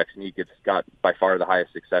 the quarterback sneak, it's got by far the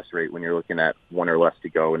highest success rate when you're looking at one or less to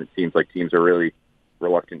go, and it seems like teams are really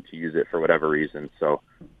reluctant to use it for whatever reason. So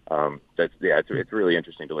it's really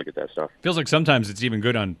interesting to look at that stuff. Feels like sometimes it's even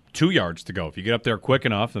good on 2 yards to go. If you get up there quick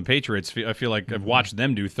enough, the Patriots, I feel like I've watched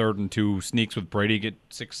them do 3rd and 2 sneaks with Brady, get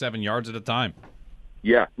 6-7 yards at a time.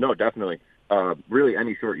 Yeah, no, definitely. Really,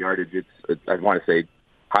 any short yardage, it's I want to say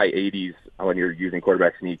high 80s when you're using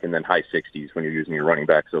quarterback sneak, and then high 60s when you're using your running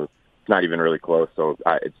back. So it's not even really close. So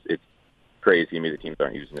it's crazy to me the teams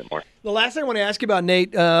aren't using it more. The last thing I want to ask you about,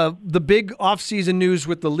 Nate, the big offseason news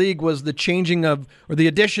with the league was the the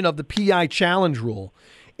addition of the PI challenge rule.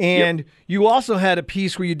 And you also had a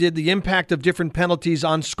piece where you did the impact of different penalties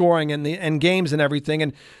on scoring and games and everything.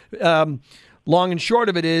 And long and short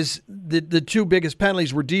of it is the 2 biggest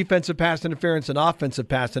penalties were defensive pass interference and offensive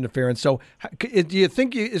pass interference. So do you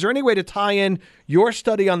think is there any way to tie in your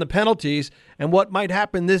study on the penalties and what might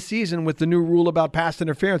happen this season with the new rule about pass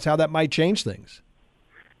interference, how that might change things?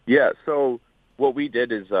 Yeah, so what we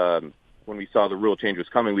did is when we saw the rule change was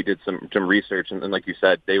coming, we did some research, and like you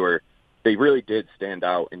said, they really did stand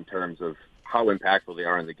out in terms of how impactful they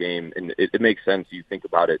are in the game, and it makes sense. You think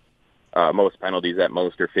about it. Most penalties at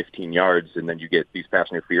most are 15 yards, and then you get these pass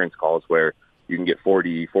interference calls where you can get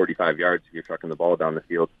 40, 45 yards if you're trucking the ball down the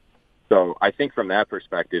field. So I think from that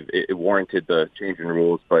perspective, it warranted the change in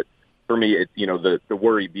rules. But for me, the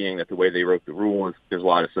worry being that the way they wrote the rules, there's a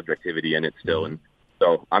lot of subjectivity in it still. And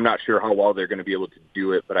so I'm not sure how well they're going to be able to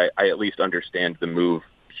do it, but I at least understand the move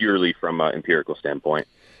purely from an empirical standpoint.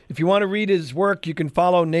 If you want to read his work, you can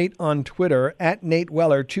follow Nate on Twitter at Nate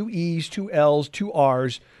Weller, 2 E's, 2 L's, 2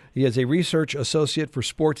 R's. He is a research associate for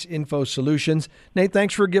Sports Info Solutions. Nate,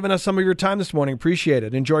 thanks for giving us some of your time this morning. Appreciate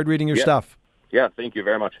it. Enjoyed reading your stuff. Yeah, thank you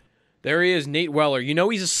very much. There he is, Nate Weller.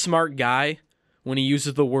 He's a smart guy when he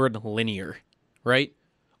uses the word linear, right?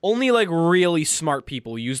 Only really smart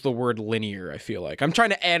people use the word linear, I feel like. I'm trying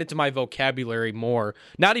to add it to my vocabulary more.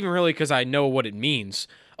 Not even really because I know what it means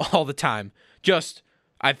all the time. Just,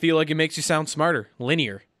 I feel like it makes you sound smarter.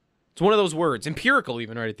 Linear. It's one of those words. Empirical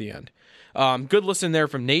even right at the end. Good listen there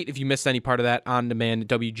from Nate. If you missed any part of that, on demand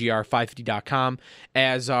at WGR550.com.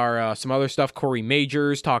 As are some other stuff, Corey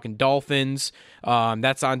Majors talking Dolphins.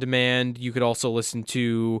 That's on demand. You could also listen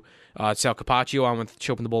to Sal Capaccio on with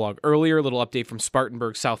Chopin the Bulldog earlier. A little update from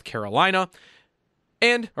Spartanburg, South Carolina.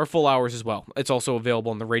 and our full hours as well. It's also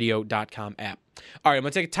available on the radio.com app. All right, I'm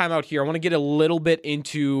going to take a time out here. I want to get a little bit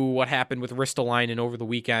into what happened with Ristolainen over the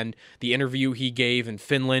weekend, the interview he gave in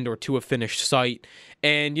Finland or to a Finnish site.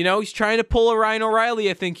 And, he's trying to pull a Ryan O'Reilly,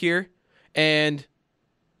 I think, here. And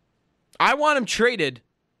I want him traded,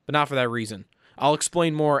 but not for that reason. I'll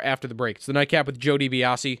explain more after the break. It's the Nightcap with Joe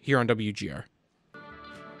DiBiase here on WGR.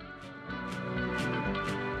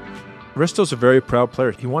 Risto's a very proud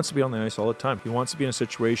player. He wants to be on the ice all the time. He wants to be in a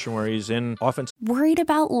situation where he's in offense. Worried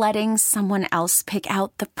about letting someone else pick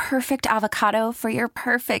out the perfect avocado for your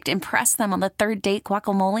perfect impress them on the third date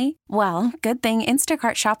guacamole? Well, good thing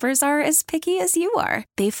Instacart shoppers are as picky as you are.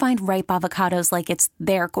 They find ripe avocados like it's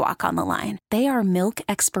their guac on the line. They are milk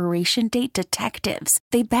expiration date detectives.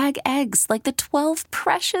 They bag eggs like the 12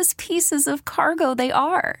 precious pieces of cargo they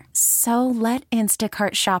are. So let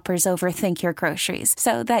Instacart shoppers overthink your groceries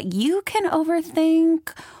so that you can overthink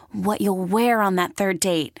what you'll wear on that third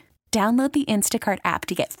date. Download the Instacart app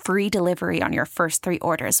to get free delivery on your first 3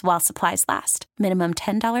 orders while supplies last. Minimum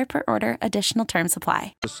 $10 per order. Additional terms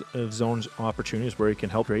apply. Zone opportunities where he can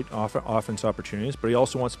help create offense opportunities, but he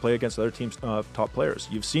also wants to play against other teams' top players.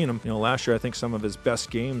 You've seen him. Last year I think some of his best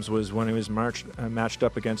games was when he was matched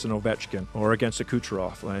up against an Ovechkin or against a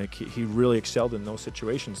Kucherov. Like he really excelled in those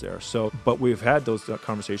situations there. So, but we've had those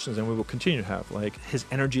conversations and we will continue to have. Like his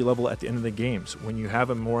energy level at the end of the games, when you have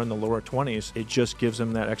him more in the lower 20s, it just gives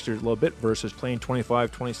him that extra little bit versus playing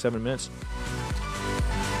 25, 27 minutes.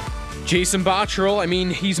 Jason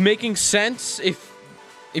Botterill, he's making sense if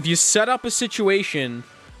you set up a situation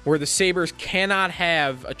where the Sabres cannot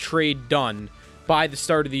have a trade done by the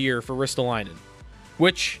start of the year for Ristolainen,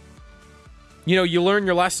 which, you learn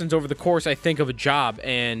your lessons over the course, I think, of a job,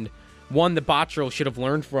 and one that Botterill should have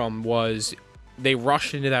learned from was they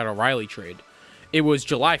rushed into that O'Reilly trade. It was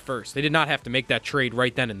July 1st. They did not have to make that trade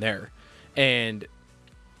right then and there, and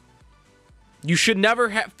you should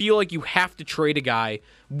never feel like you have to trade a guy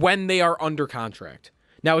when they are under contract.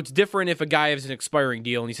 Now, it's different if a guy has an expiring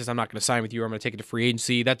deal and he says, I'm not going to sign with you or I'm going to take it to free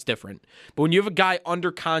agency. That's different. But when you have a guy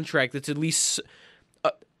under contract that's at least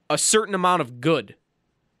a certain amount of good,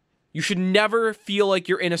 you should never feel like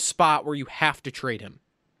you're in a spot where you have to trade him.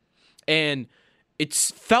 And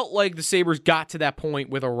it's felt like the Sabres got to that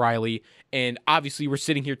point with O'Reilly, and obviously we're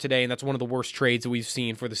sitting here today, and that's one of the worst trades that we've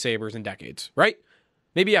seen for the Sabres in decades, right?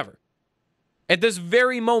 Maybe ever. At this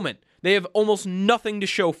very moment, they have almost nothing to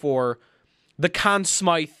show for the Conn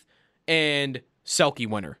Smythe and Selke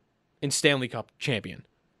winner and Stanley Cup champion.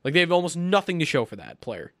 Like, they have almost nothing to show for that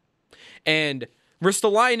player. And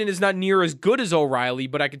Ristolainen is not near as good as O'Reilly,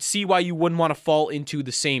 but I could see why you wouldn't want to fall into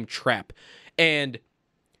the same trap. And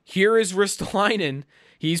here is Ristolainen.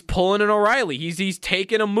 He's pulling an O'Reilly. He's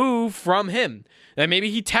taking a move from him. And maybe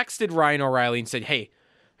he texted Ryan O'Reilly and said, hey,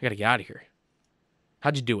 I got to get out of here.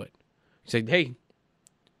 How'd you do it? He said, hey,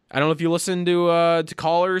 I don't know if you listen to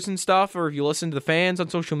callers and stuff, or if you listen to the fans on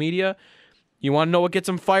social media. You want to know what gets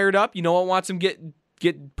them fired up? You know what wants them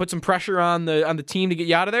put some pressure on the team to get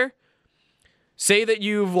you out of there? Say that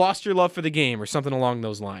you've lost your love for the game or something along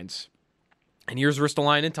those lines. And here's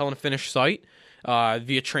Ristolainen telling a Finnish site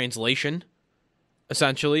via translation,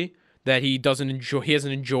 essentially, that he hasn't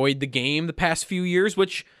enjoyed the game the past few years,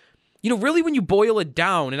 which, really when you boil it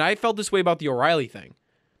down, and I felt this way about the O'Reilly thing.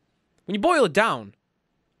 When you boil it down,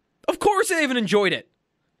 of course they haven't enjoyed it.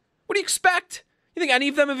 What do you expect? You think any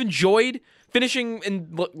of them have enjoyed finishing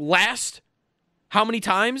in last how many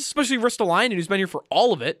times? Especially Ristolainen, who's been here for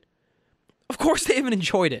all of it. Of course they haven't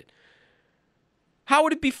enjoyed it. How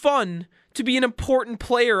would it be fun to be an important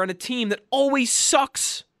player on a team that always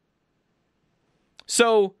sucks?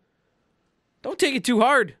 So, don't take it too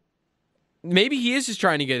hard. Maybe he is just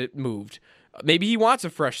trying to get it moved. Maybe he wants a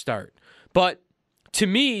fresh start. But to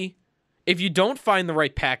me, if you don't find the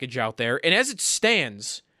right package out there, and as it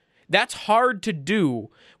stands, that's hard to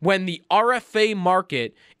do when the RFA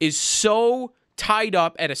market is so tied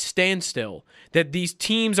up at a standstill that these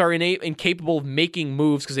teams are incapable of making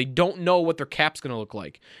moves because they don't know what their cap's going to look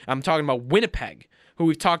like. I'm talking about Winnipeg, who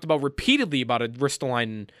we've talked about repeatedly about a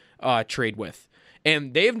Ristolainen trade with.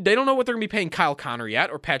 And they don't know what they're going to be paying Kyle Connor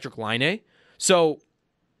yet or Patrick Laine. So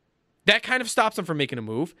that kind of stops them from making a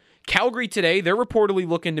move. Calgary today, they're reportedly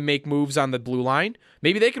looking to make moves on the blue line.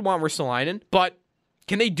 Maybe they could want Ristolainen, but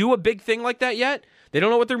can they do a big thing like that yet? They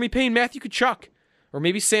don't know what they're going to be paying Matthew Tkachuk. Or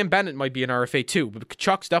maybe Sam Bennett might be an RFA too, but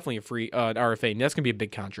Tkachuk's definitely a free RFA, and that's going to be a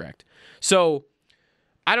big contract. So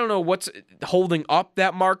I don't know what's holding up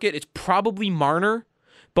that market. It's probably Marner,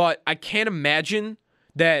 but I can't imagine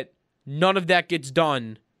that none of that gets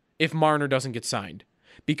done if Marner doesn't get signed.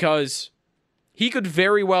 Because he could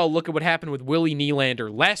very well look at what happened with Willie Nylander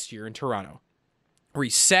last year in Toronto, where he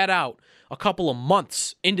sat out a couple of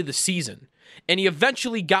months into the season, and he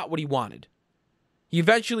eventually got what he wanted. He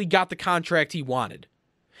eventually got the contract he wanted.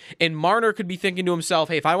 And Marner could be thinking to himself,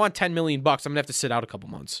 hey, if I want $10 million, I'm going to have to sit out a couple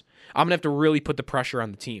months. I'm going to have to really put the pressure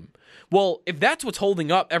on the team. Well, if that's what's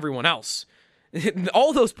holding up everyone else,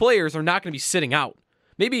 all those players are not going to be sitting out.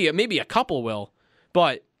 Maybe a couple will,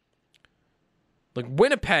 but like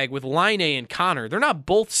Winnipeg with Line and Connor, they're not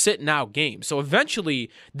both sitting out games. So eventually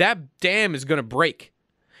that dam is going to break,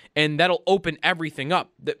 and that'll open everything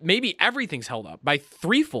up. Maybe everything's held up by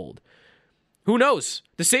threefold. Who knows?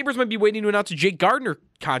 The Sabres might be waiting to announce a Jake Gardner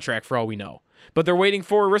contract for all we know. But they're waiting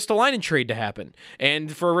for a Ristolainen trade to happen.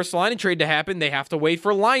 And for a Ristolainen trade to happen, they have to wait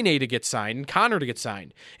for Line to get signed and Connor to get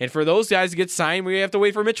signed. And for those guys to get signed, we have to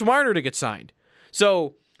wait for Mitch Marner to get signed.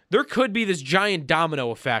 So there could be this giant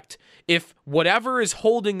domino effect if whatever is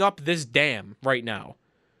holding up this dam right now,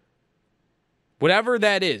 whatever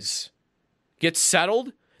that is, gets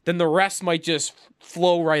settled, then the rest might just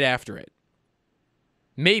flow right after it.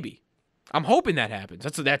 Maybe. I'm hoping that happens.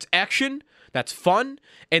 That's action. That's fun.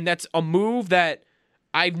 And that's a move that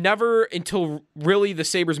I've never, until really the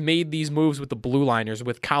Sabres made these moves with the Blue Liners,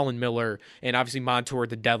 with Colin Miller and obviously Montour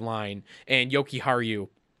at the deadline and Yoki Haru.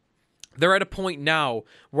 They're at a point now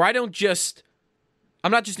where I'm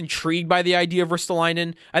not just intrigued by the idea of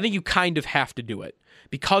Ristolainen. I think you kind of have to do it.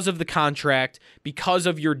 Because of the contract, because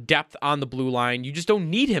of your depth on the blue line, you just don't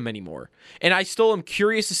need him anymore. And I still am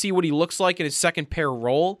curious to see what he looks like in his second pair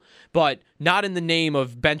role, but not in the name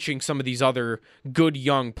of benching some of these other good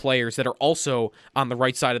young players that are also on the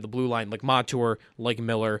right side of the blue line, like Montour, like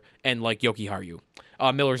Miller, and like Yoki Haru.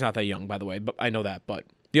 Miller's not that young, by the way, but I know that, but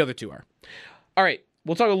the other two are. All right,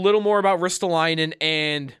 we'll talk a little more about Ristolainen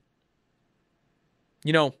and,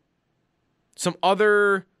 some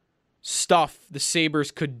other stuff the Sabres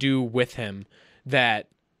could do with him that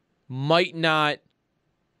might not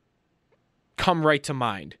come right to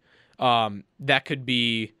mind. That could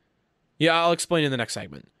be, I'll explain in the next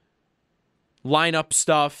segment. Lineup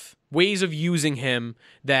stuff, ways of using him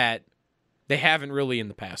that they haven't really in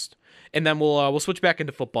the past. And then we'll switch back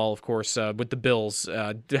into football, of course, with the Bills.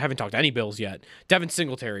 Haven't talked to any Bills yet. Devin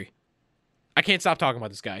Singletary. I can't stop talking about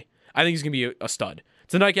this guy. I think he's going to be a stud.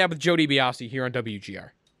 It's the Nightcap with Joe DiBiase here on WGR.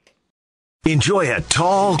 Enjoy a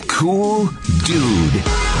tall, cool dude.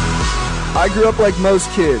 I grew up like most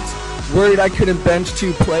kids, worried I couldn't bench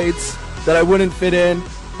 2 plates, that I wouldn't fit in,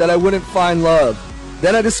 that I wouldn't find love.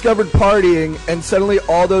 Then I discovered partying, and suddenly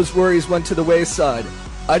all those worries went to the wayside.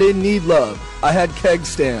 I didn't need love. I had keg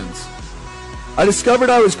stands. I discovered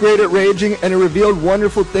I was great at raging, and it revealed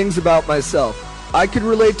wonderful things about myself. I could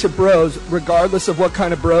relate to bros regardless of what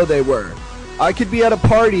kind of bro they were. I could be at a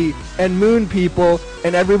party and moon people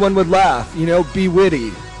and everyone would laugh, be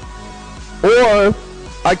witty. Or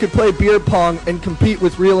I could play beer pong and compete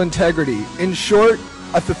with real integrity. In short,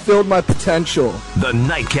 I fulfilled my potential. The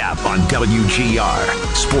Nightcap on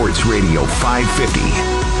WGR, Sports Radio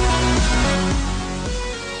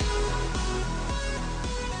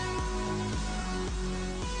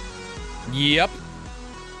 550. Yep.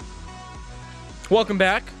 Welcome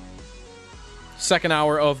back. Second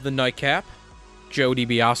hour of the Nightcap. Joe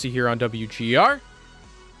DiBiase here on WGR.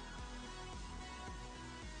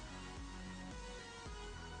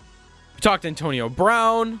 We talked Antonio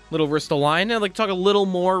Brown, little Ristolainen. I'd like to talk a little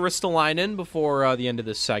more Ristolainen before the end of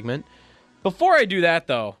this segment. Before I do that,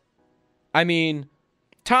 though,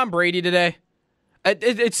 Tom Brady today,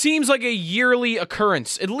 it seems like a yearly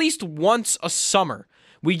occurrence. At least once a summer,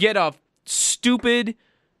 we get a stupid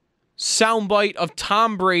soundbite of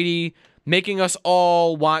Tom Brady making us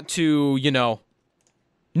all want to,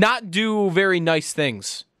 not do very nice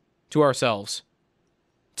things to ourselves.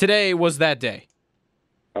 Today was that day.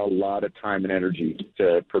 A lot of time and energy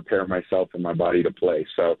to prepare myself and my body to play.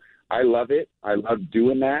 So I love it. I love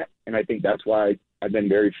doing that. And I think that's why I've been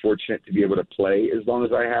very fortunate to be able to play as long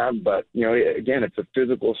as I have. But, again, it's a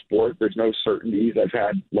physical sport. There's no certainties. I've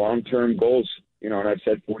had long-term goals, and I've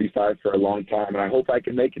said 45 for a long time, and I hope I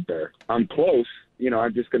can make it there. I'm close.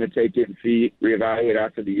 I'm just going to take it and reevaluate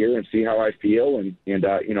after the year and see how I feel. And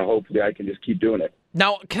hopefully I can just keep doing it.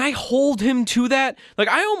 Now, can I hold him to that?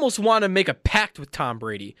 I almost want to make a pact with Tom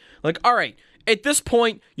Brady. All right, at this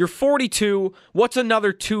point, you're 42. What's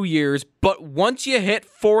another 2 years? But once you hit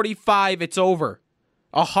 45, it's over.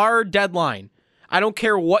 A hard deadline. I don't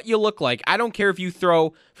care what you look like. I don't care if you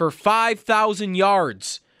throw for 5,000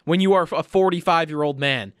 yards when you are a 45-year-old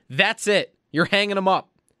man. That's it. You're hanging him up.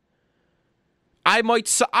 I might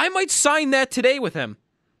sign that today with him.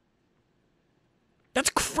 That's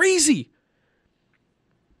crazy.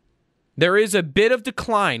 There is a bit of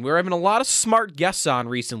decline. We're having a lot of smart guests on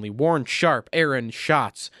recently. Warren Sharp, Aaron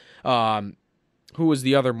Schatz. Who was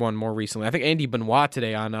the other one more recently? I think Andy Benoit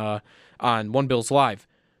today on One Bills Live.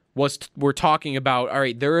 We're talking about, all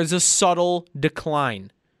right, there is a subtle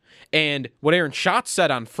decline. And what Aaron Schatz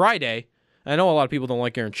said on Friday, I know a lot of people don't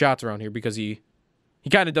like Aaron Schatz around here because he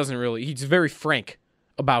kind of doesn't really, he's very frank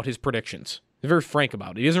about his predictions. He's very frank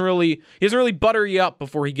about it. He doesn't really butter you up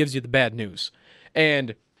before he gives you the bad news.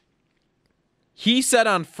 And he said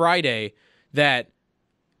on Friday that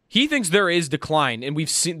he thinks there is decline, and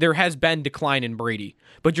there has been decline in Brady,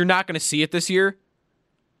 but you're not going to see it this year.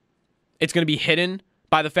 It's going to be hidden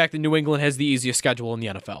by the fact that New England has the easiest schedule in the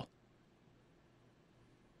NFL.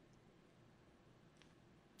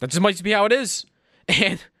 That just might be how it is.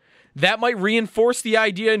 And that might reinforce the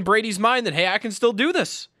idea in Brady's mind that, hey, I can still do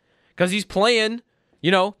this. Because he's playing, the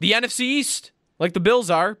NFC East, like the Bills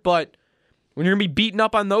are. But when you're going to be beaten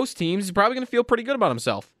up on those teams, he's probably going to feel pretty good about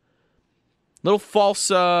himself. Little false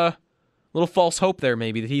hope there,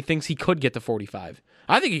 maybe, that he thinks he could get to 45.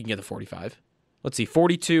 I think he can get to 45. Let's see,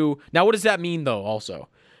 42. Now, what does that mean, though, also?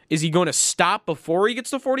 Is he going to stop before he gets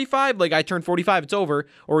to 45? Like, I turn 45, it's over.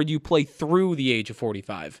 Or do you play through the age of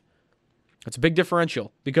 45? That's a big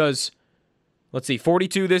differential. Because, let's see,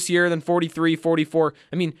 42 this year, then 43, 44.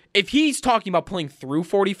 I mean, if he's talking about playing through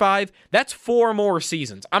 45, that's 4 more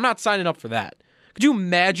seasons. I'm not signing up for that. Could you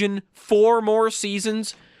imagine 4 more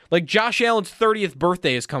seasons? Like, Josh Allen's 30th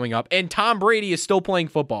birthday is coming up, and Tom Brady is still playing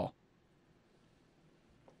football.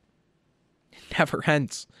 It never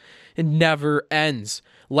ends. It never ends.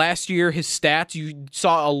 Last year, his stats, you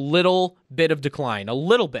saw a little bit of decline. A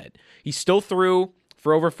little bit. He still threw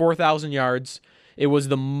for over 4,000 yards. It was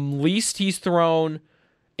the least he's thrown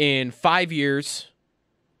in 5 years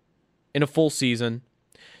in a full season.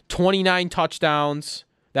 29 touchdowns.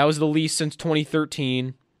 That was the least since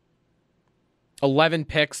 2013. 11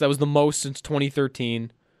 picks. That was the most since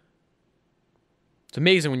 2013. It's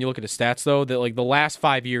amazing when you look at his stats, though, that like the last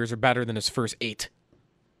 5 years are better than his first 8.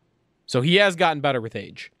 So he has gotten better with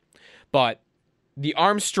age. But the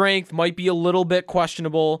arm strength might be a little bit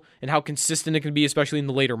questionable and how consistent it can be, especially in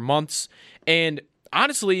the later months. And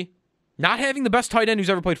honestly, not having the best tight end who's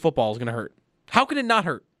ever played football is going to hurt. How can it not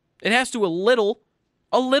hurt? It has to a little.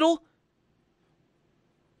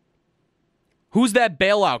 Who's that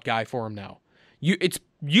bailout guy for him now? It's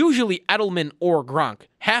usually Edelman or Gronk.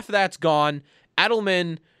 Half of that's gone.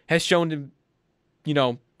 Edelman has shown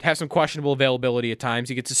to, have some questionable availability at times.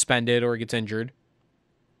 He gets suspended or he gets injured.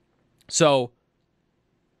 So,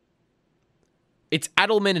 it's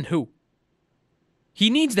Edelman and who? He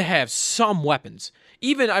needs to have some weapons.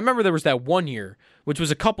 Even, I remember there was that one year, which was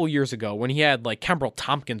a couple years ago, when he had, Kembrell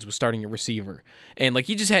Tompkins was starting a receiver. And,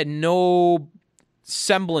 he just had no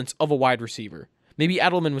semblance of a wide receiver. Maybe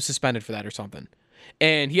Edelman was suspended for that or something.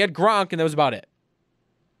 And he had Gronk, and that was about it.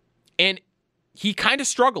 And he kind of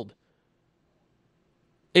struggled.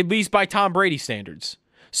 At least by Tom Brady standards.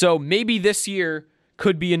 So maybe this year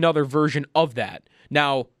could be another version of that.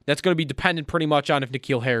 Now, that's going to be dependent pretty much on if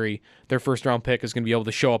N'Keal Harry, their first-round pick, is going to be able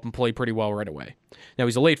to show up and play pretty well right away. Now,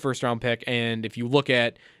 he's a late first-round pick, and if you look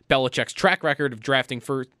at Belichick's track record of drafting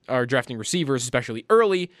receivers, especially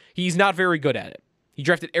early, he's not very good at it. He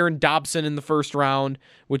drafted Aaron Dobson in the first round,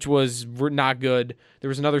 which was not good. There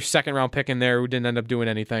was another second-round pick in there who didn't end up doing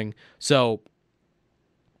anything. So,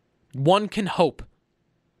 one can hope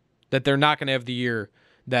that they're not going to have the year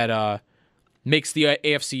that makes the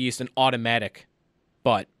AFC East an automatic.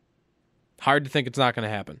 But hard to think it's not going to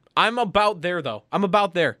happen. I'm about there, though. I'm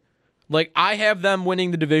about there. I have them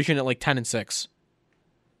winning the division at 10-6.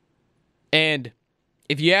 And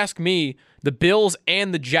if you ask me, the Bills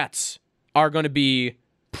and the Jets are going to be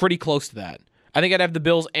pretty close to that. I think I'd have the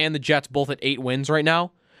Bills and the Jets both at 8 wins right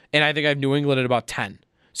now. And I think I have New England at about 10.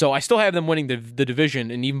 So I still have them winning the division,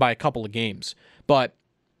 and even by a couple of games. But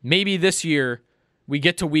maybe this year we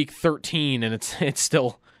get to week 13 and it's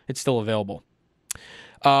still available.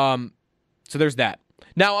 So there's that.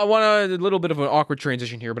 Now I want a little bit of an awkward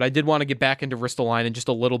transition here, but I did want to get back into Ristolainen in just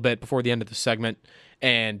a little bit before the end of the segment,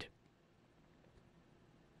 and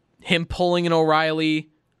him pulling an O'Reilly.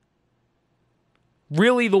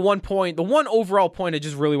 Really, the one overall point I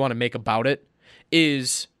just really want to make about it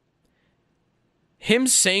is him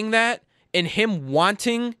saying that and him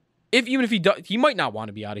wanting. Even if he does, he might not want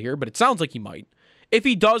to be out of here, but it sounds like he might. If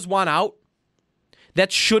he does want out,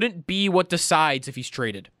 that shouldn't be what decides if he's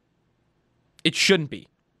traded. It shouldn't be.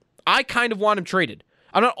 I kind of want him traded.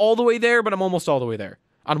 I'm not all the way there, but I'm almost all the way there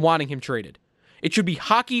on wanting him traded. It should be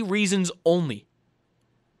hockey reasons only.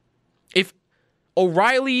 If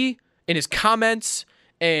O'Reilly and his comments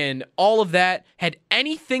and all of that had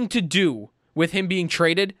anything to do with him being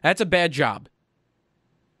traded, that's a bad job.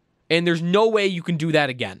 And there's no way you can do that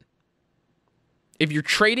again. If you're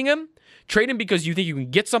trading him, trade him because you think you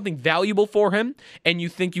can get something valuable for him and you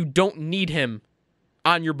think you don't need him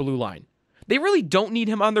on your blue line. They really don't need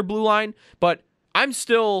him on their blue line, but I'm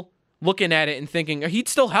still looking at it and thinking he'd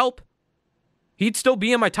still help. He'd still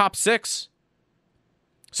be in my top 6.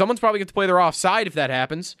 Someone's probably going to play their offside if that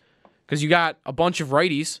happens because you got a bunch of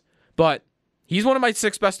righties, but he's one of my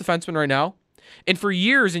 6 best defensemen right now. And for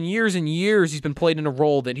years and years and years, he's been played in a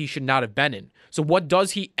role that he should not have been in. So what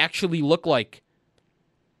does he actually look like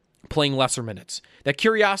playing lesser minutes? That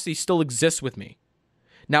curiosity still exists with me.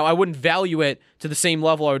 Now, I wouldn't value it to the same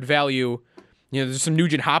level I would value, there's some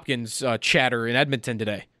Nugent Hopkins chatter in Edmonton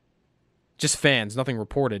today. Just fans, nothing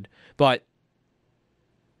reported. But,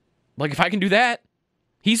 if I can do that,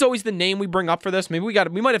 he's always the name we bring up for this. Maybe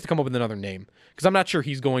we might have to come up with another name because I'm not sure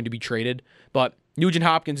he's going to be traded. But Nugent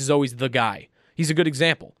Hopkins is always the guy. He's a good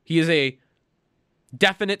example. He is a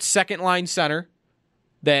definite second-line center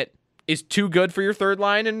that is too good for your third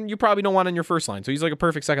line, and you probably don't want on your first line. So he's like a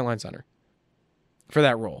perfect second-line center for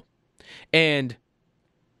that role. And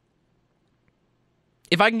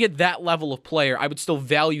if I can get that level of player, I would still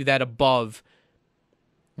value that above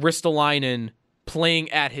Ristolainen playing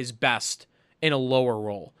at his best in a lower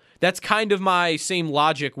role. That's kind of my same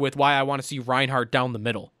logic with why I want to see Reinhart down the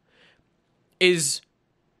middle. Is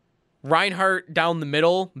Reinhart down the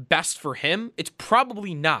middle best for him? It's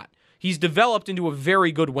probably not. He's developed into a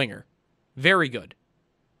very good winger. Very good.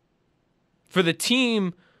 For the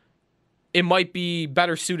team, it might be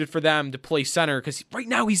better suited for them to play center because right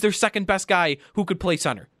now he's their second best guy who could play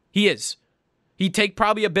center. He is. He'd take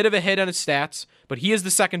probably a bit of a hit on his stats, but he is the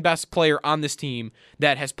second best player on this team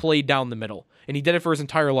that has played down the middle. And he did it for his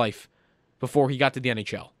entire life before he got to the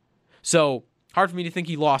NHL. So, hard for me to think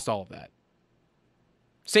he lost all of that.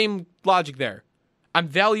 Same logic there. I'm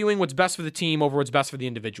valuing what's best for the team over what's best for the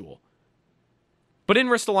individual. But in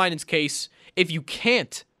Ristolainen's case, if you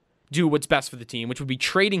can't do what's best for the team, which would be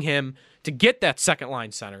trading him to get that second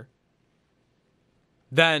line center,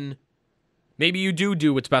 then maybe you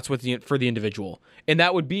do what's best for the individual. And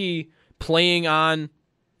that would be playing on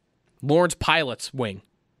Lawrence Pilot's wing,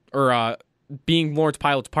 or being Lawrence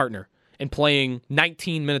Pilot's partner and playing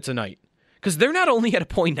 19 minutes a night. Because they're not only at a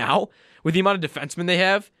point now with the amount of defensemen they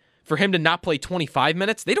have, for him to not play 25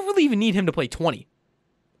 minutes, they don't really even need him to play 20.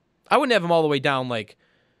 I wouldn't have him all the way down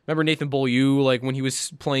remember Nathan Beaulieu, when he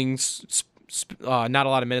was playing not a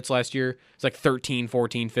lot of minutes last year? It's 13,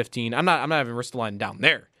 14, 15. I'm not having Ristolainen down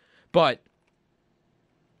there. But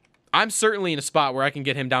I'm certainly in a spot where I can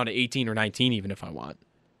get him down to 18 or 19 even if I want.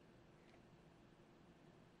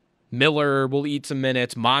 Miller will eat some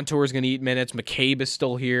minutes. Montour's going to eat minutes. McCabe is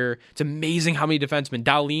still here. It's amazing how many defensemen.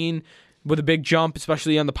 Dahlin with a big jump,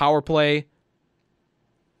 especially on the power play.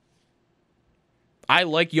 I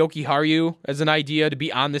like Yoki Haru as an idea to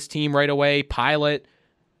be on this team right away. Pilot.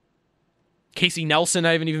 Casey Nelson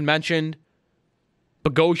I haven't even mentioned.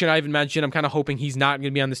 Bogosian I haven't mentioned. I'm kind of hoping he's not going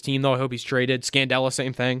to be on this team, though. I hope he's traded. Scandella,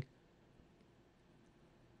 same thing.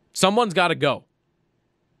 Someone's got to go.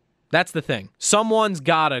 That's the thing. Someone's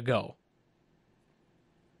got to go.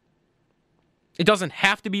 It doesn't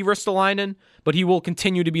have to be Ristolainen, but he will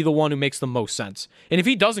continue to be the one who makes the most sense. And if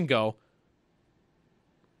he doesn't go,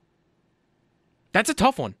 that's a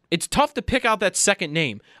tough one. It's tough to pick out that second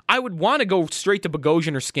name. I would want to go straight to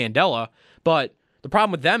Bogosian or Scandella, but the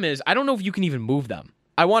problem with them is I don't know if you can even move them.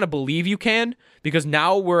 I want to believe you can, because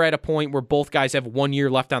now we're at a point where both guys have 1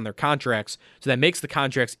 year left on their contracts, so that makes the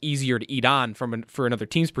contracts easier to eat on for another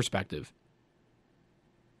team's perspective.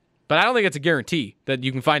 But I don't think it's a guarantee that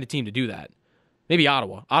you can find a team to do that. Maybe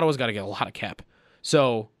Ottawa. Ottawa's got to get a lot of cap.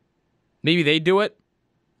 So maybe they do it.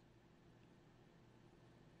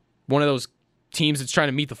 One of those teams that's trying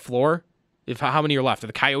to meet the floor. How many are left? Are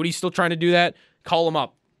the Coyotes still trying to do that? Call them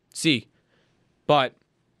up. See. But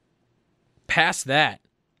past that,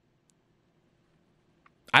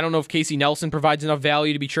 I don't know if Casey Nelson provides enough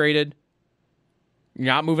value to be traded. You're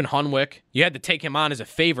not moving Hunwick. You had to take him on as a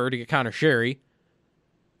favor to get Connor Sherry.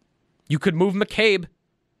 You could move McCabe.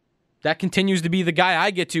 That continues to be the guy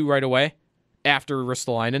I get to right away after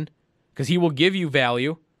Ristolainen, because he will give you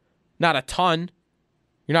value. Not a ton.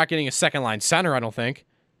 You're not getting a second-line center, I don't think.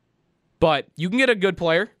 But you can get a good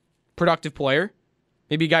player, productive player.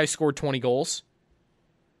 Maybe a guy who scored 20 goals.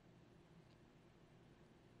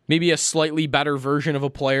 Maybe a slightly better version of a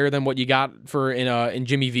player than what you got in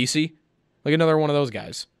Jimmy Vesey. Like another one of those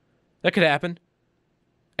guys. That could happen.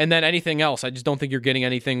 And then anything else, I just don't think you're getting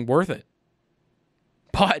anything worth it.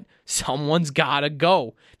 But someone's got to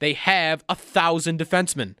go. They have 1,000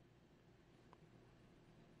 defensemen.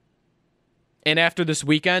 And after this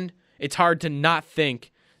weekend, it's hard to not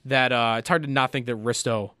think that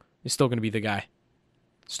Risto is still going to be the guy.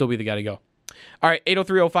 Still be the guy to go. All right,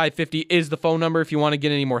 803-0550 is the phone number if you want to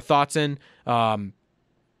get any more thoughts in. Brad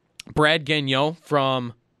Gagnon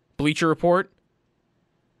from Bleacher Report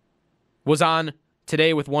was on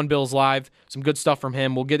today with One Bills Live. Some good stuff from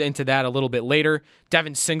him. We'll get into that a little bit later.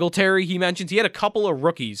 Devin Singletary, he mentions. He had a couple of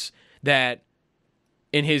rookies that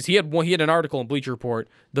he had an article in Bleacher Report,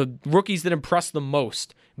 the rookies that impressed the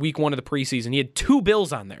most week 1 of the preseason. He had 2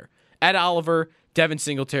 Bills on there. Ed Oliver, Devin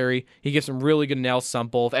Singletary. He gives some really good analysis on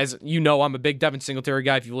both. As you know, I'm a big Devin Singletary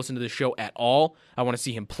guy. If you listen to the show at all, I want to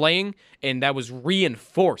see him playing, and that was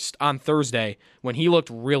reinforced on Thursday when he looked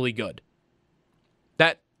really good.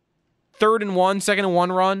 That 3rd and 1, 2nd and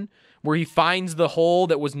 1 run where he finds the hole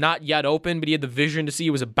that was not yet open, but he had the vision to see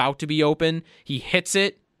it was about to be open. He hits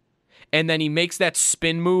it, and then he makes that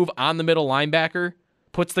spin move on the middle linebacker,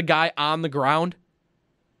 puts the guy on the ground.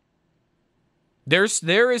 There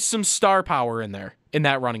is some star power in there, in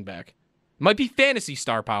that running back. Might be fantasy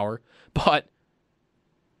star power, but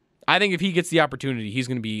I think if he gets the opportunity, he's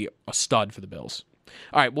going to be a stud for the Bills.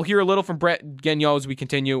 All right, we'll hear a little from Brett Gagnon as we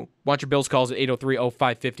continue. Want your Bills calls at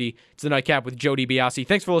 803-0550. It's the Nightcap with Joe DiBiase.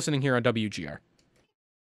 Thanks for listening here on WGR.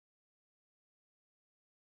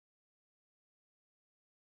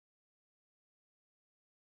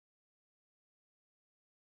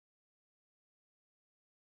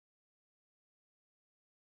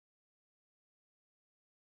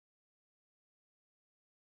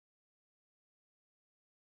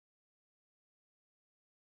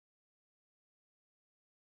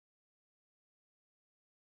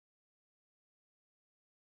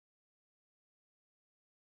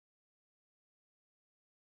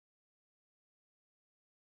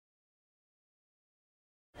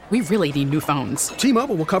 We really need new phones.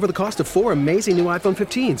 T-Mobile will cover the cost of 4 amazing new iPhone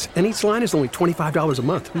 15s, and each line is only $25 a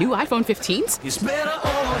month. New iPhone 15s? It's better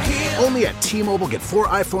over here. Only at T-Mobile, get 4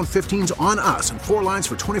 iPhone 15s on us and 4 lines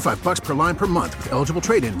for $25 per line per month with eligible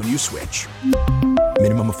trade-in when you switch.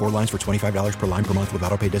 Minimum of 4 lines for $25 per line per month with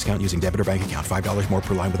autopay discount using debit or bank account. $5 more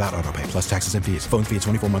per line without autopay, plus taxes and fees. Phone fee at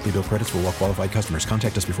 24 monthly bill credits for well-qualified customers.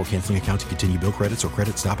 Contact us before canceling account to continue bill credits or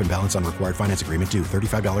credit stop and balance on required finance agreement due.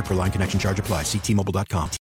 $35 per line connection charge applies. See T-Mobile.com.